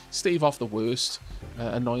least stave off the worst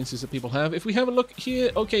annoyances that people have. If we have a look here,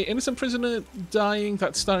 okay, innocent prisoner dying.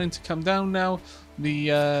 That's starting to come down now.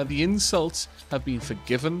 The insults have been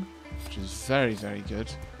forgiven, which is very, very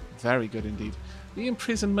good. Very good indeed. The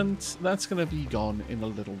imprisonment, that's going to be gone in a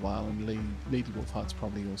little while, and Lady Wolfheart's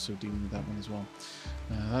probably also dealing with that one as well.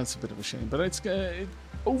 That's a bit of a shame, but it's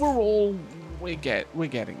overall we're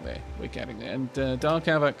getting there. We're getting there, and Dark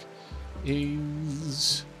Aavak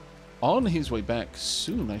is on his way back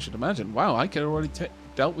soon, I should imagine. Wow, I could already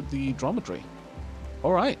dealt with the dromedary.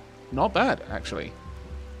 All right, not bad actually.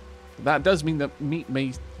 That does mean that meat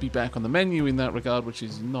may be back on the menu in that regard, which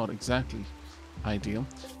is not exactly ideal.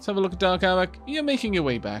 Let's have a look at Dark Aavak. You're making your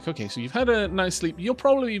way back. Okay, so you've had a nice sleep. You'll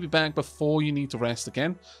probably be back before you need to rest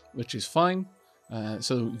again, which is fine.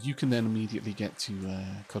 So you can then immediately get to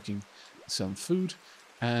cooking some food.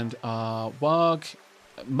 And our Warg,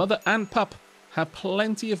 mother and pup, have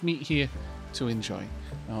plenty of meat here to enjoy.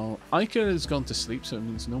 Now, Ica has gone to sleep, so it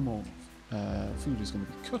means no more food is going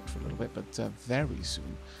to be cooked for a little bit, but very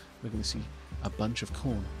soon we're going to see a bunch of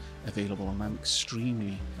corn available, and I'm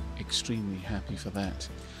extremely, extremely happy for that.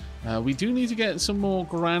 We do need to get some more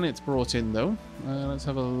granite brought in, though. Let's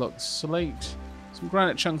have a look. Slate. Some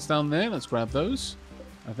granite chunks down there. Let's grab those.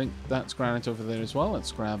 I think that's granite over there as well.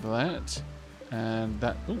 Let's grab that. And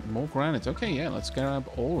that... Oh, more granite. Okay, yeah, let's grab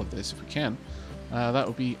all of this if we can. That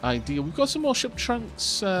would be ideal. We've got some more ship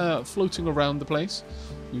trunks floating around the place.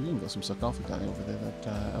 We've even got some sarcophagi over there that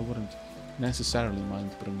I wouldn't necessarily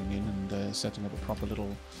mind bringing in and setting up a proper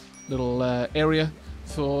little area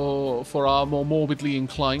for our more morbidly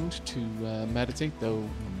inclined to meditate, though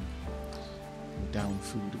we're down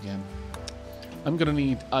food again. I'm going to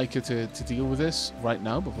need Ica to deal with this right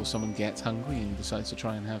now before someone gets hungry and decides to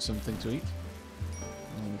try and have something to eat.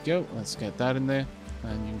 There we go. Let's get that in there.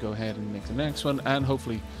 And you can go ahead and make the next one, and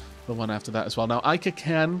hopefully the one after that as well. Now, Ica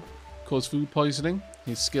can cause food poisoning.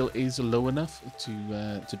 His skill is low enough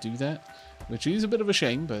to do that, which is a bit of a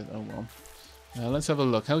shame, but oh well. Let's have a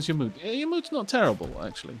look. How's your mood? Your mood's not terrible,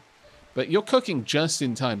 actually. But you're cooking just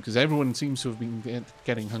in time, because everyone seems to have been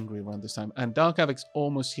getting hungry around this time. And Dark Aavak's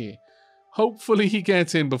almost here. Hopefully he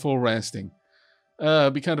gets in before resting.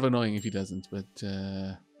 It'd be kind of annoying if he doesn't, but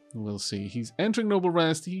we'll see. He's entering Noble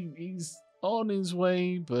Rest. He's on his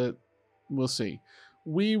way, but we'll see.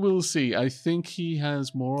 We will see. I think he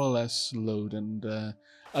has more or less slowed, and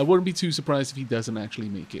I wouldn't be too surprised if he doesn't actually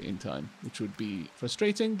make it in time, which would be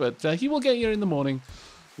frustrating, but he will get here in the morning,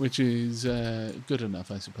 which is good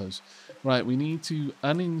enough, I suppose. Right, we need to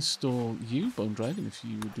uninstall you, Bone Dragon, if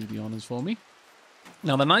you would do the honors for me.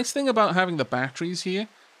 Now, the nice thing about having the batteries here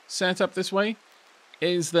set up this way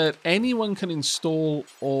is that anyone can install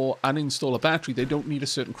or uninstall a battery. They don't need a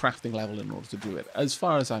certain crafting level in order to do it, as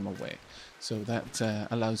far as I'm aware. So that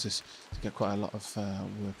allows us to get quite a lot of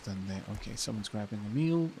work done there. Okay, someone's grabbing a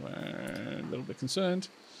meal. A little bit concerned.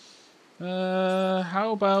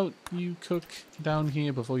 How about you cook down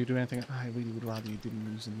here before you do anything? I really would rather you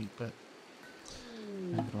didn't use the meat, but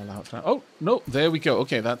I'm going to allow it for now. Oh, no, there we go.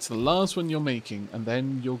 Okay, that's the last one you're making, and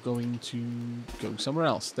then you're going to go somewhere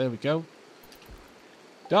else. There we go.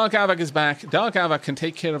 Dark Aavak is back. Dark Aavak can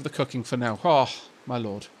take care of the cooking for now. Oh, my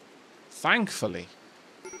lord. Thankfully.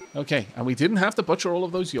 Okay, and we didn't have to butcher all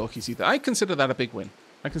of those Yorkies either. I consider that a big win.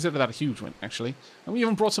 I consider that a huge win, actually. And we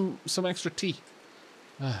even brought some extra tea.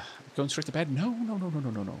 Going straight to bed? No.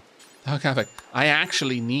 Dark Aavak, I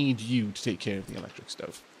actually need you to take care of the electric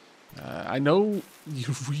stove. I know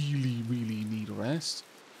you really, really need a rest.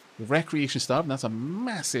 The recreation starved, and that's a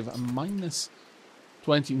massive minus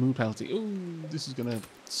 20 mood penalty. Ooh, this is going to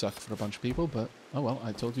suck for a bunch of people, but oh well,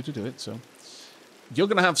 I told you to do it, so. You're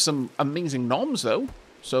going to have some amazing noms, though.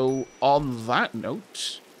 So, on that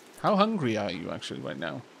note, how hungry are you actually right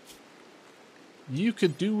now? You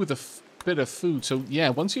could do with a bit of food. So, yeah,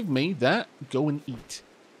 once you've made that, go and eat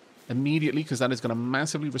immediately, because that is going to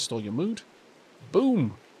massively restore your mood.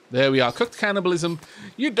 Boom. There we are. Cooked cannibalism.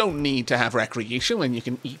 You don't need to have recreation when you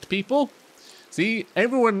can eat people. See,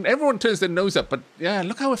 everyone turns their nose up, but yeah,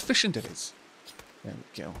 look how efficient it is. There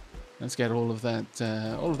we go. Let's get all of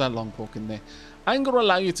that long pork in there. I'm going to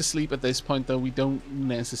allow you to sleep at this point, though. We don't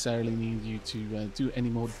necessarily need you to do any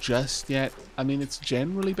more just yet. I mean, it's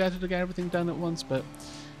generally better to get everything done at once, but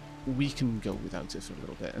we can go without it for a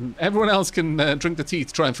little bit. And everyone else can drink the tea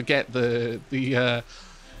to try and forget the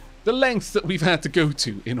length that we've had to go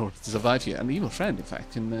to in order to survive here. An evil friend, in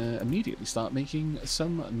fact, can immediately start making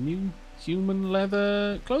some new human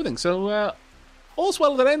leather clothing. So, all's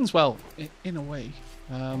well that ends well, in a way.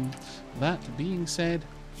 That being said,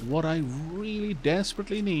 what I really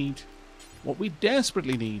desperately need, what we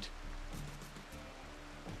desperately need,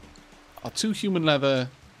 are 2 human leather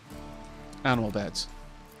animal beds.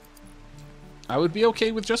 I would be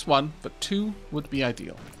okay with just 1, but 2 would be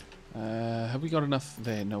ideal. Have we got enough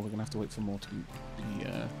there? No, we're going to have to wait for more to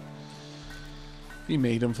be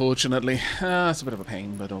made, unfortunately. It's a bit of a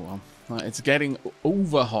pain, but oh well. It's getting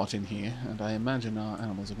over hot in here, and I imagine our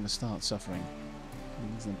animals are going to start suffering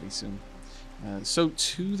reasonably soon. So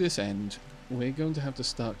to this end, we're going to have to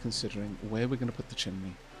start considering where we're going to put the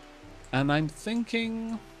chimney. And I'm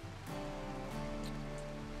thinking...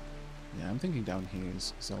 yeah, I'm thinking down here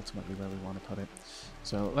is ultimately where we want to put it.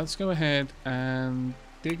 So let's go ahead and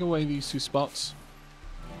dig away these 2 spots.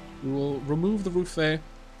 We will remove the roof there,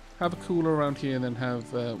 have a cooler around here, and then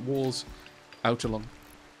have walls out along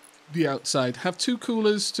the outside. Have 2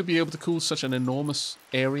 coolers to be able to cool such an enormous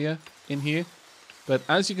area in here. But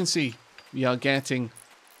as you can see, we are getting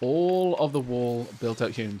all of the wall built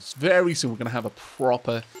out here. And very soon we're going to have a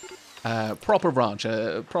proper ranch,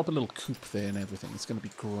 a proper little coop there and everything. It's going to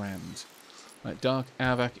be grand. Right, Dark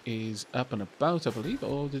Aavak is up and about, I believe.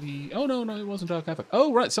 Or did he... oh, no, it wasn't Dark Aavak.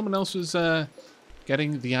 Oh, right, someone else was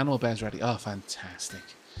getting the animal beds ready. Oh, fantastic.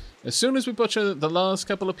 As soon as we butcher the last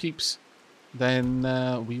couple of peeps, then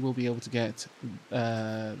we will be able to get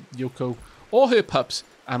Yoko or her pups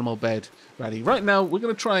animal bed ready. Right now, we're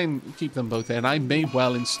going to try and keep them both there, and I may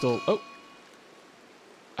well install... oh.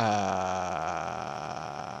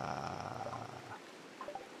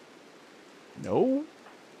 No.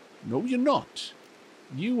 No, you're not.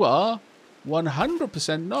 You are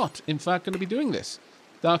 100% not, in fact, going to be doing this.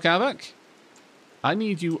 Dark Aavak, I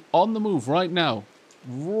need you on the move right now.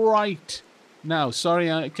 Right now.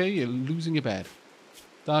 Sorry, okay, you're losing your bed.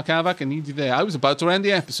 Dark Aavak, I need you there. I was about to end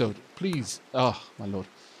the episode. Please. Oh, my lord.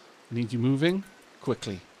 I need you moving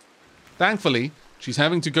quickly. Thankfully, she's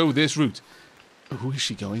having to go this route. Who is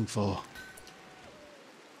she going for?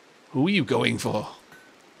 Who are you going for?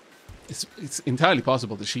 It's entirely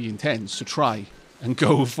possible that she intends to try and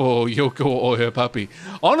go for Yoko or her puppy.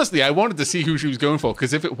 Honestly, I wanted to see who she was going for,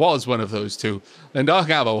 because if it was one of those 2, then Dark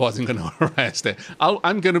Aavak wasn't going to arrest her.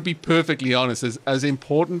 I'm going to be perfectly honest, as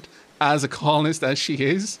important as a colonist as she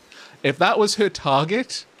is, if that was her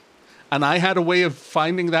target, and I had a way of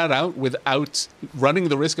finding that out without running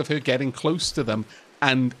the risk of her getting close to them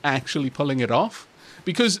and actually pulling it off,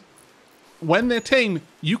 because when they're tame,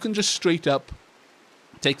 you can just straight up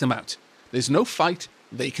take them out. There's no fight.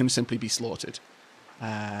 They can simply be slaughtered.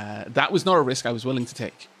 That was not a risk I was willing to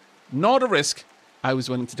take. Not a risk I was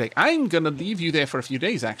willing to take. I'm going to leave you there for a few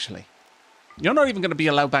days, actually. You're not even going to be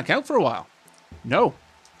allowed back out for a while. No.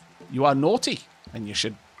 You are naughty, and you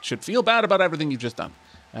should feel bad about everything you've just done.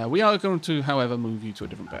 We are going to, however, move you to a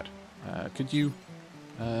different bed. Could you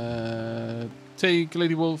Take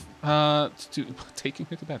Lady Wolf to taking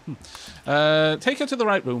her to bed. Take her to the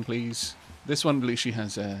right room, please. This one, at least she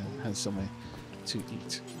has somewhere to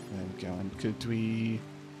eat. There we go. And could we?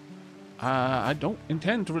 I don't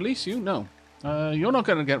intend to release you. No, you're not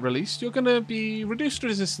going to get released. You're going to be reduced to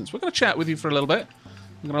resistance. We're going to chat with you for a little bit.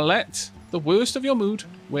 I'm going to let the worst of your mood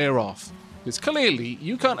wear off, because clearly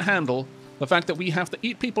you can't handle the fact that we have to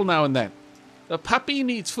eat people now and then. The puppy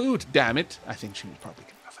needs food. Damn it! I think she was probably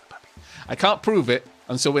good enough for the puppy. I can't prove it,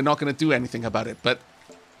 and so we're not going to do anything about it. But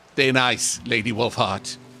thin ice, Lady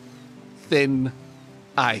Wolfheart. Thin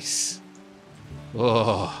ice.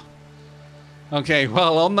 Oh. Okay,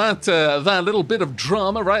 well, on that little bit of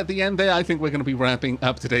drama right at the end there, I think we're going to be wrapping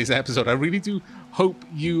up today's episode. I really do hope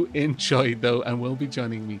you enjoyed, though, and will be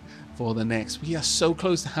joining me for the next. We are so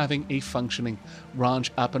close to having a functioning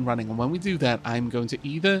ranch up and running, and when we do that, I'm going to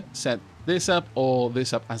either set this up or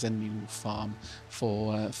this up as a new farm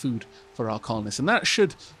for food for our colonists, and that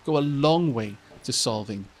should go a long way to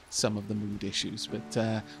solving some of the mood issues,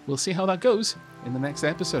 but we'll see how that goes in the next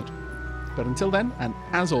episode. But until then, and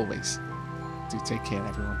as always, do take care,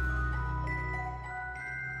 everyone.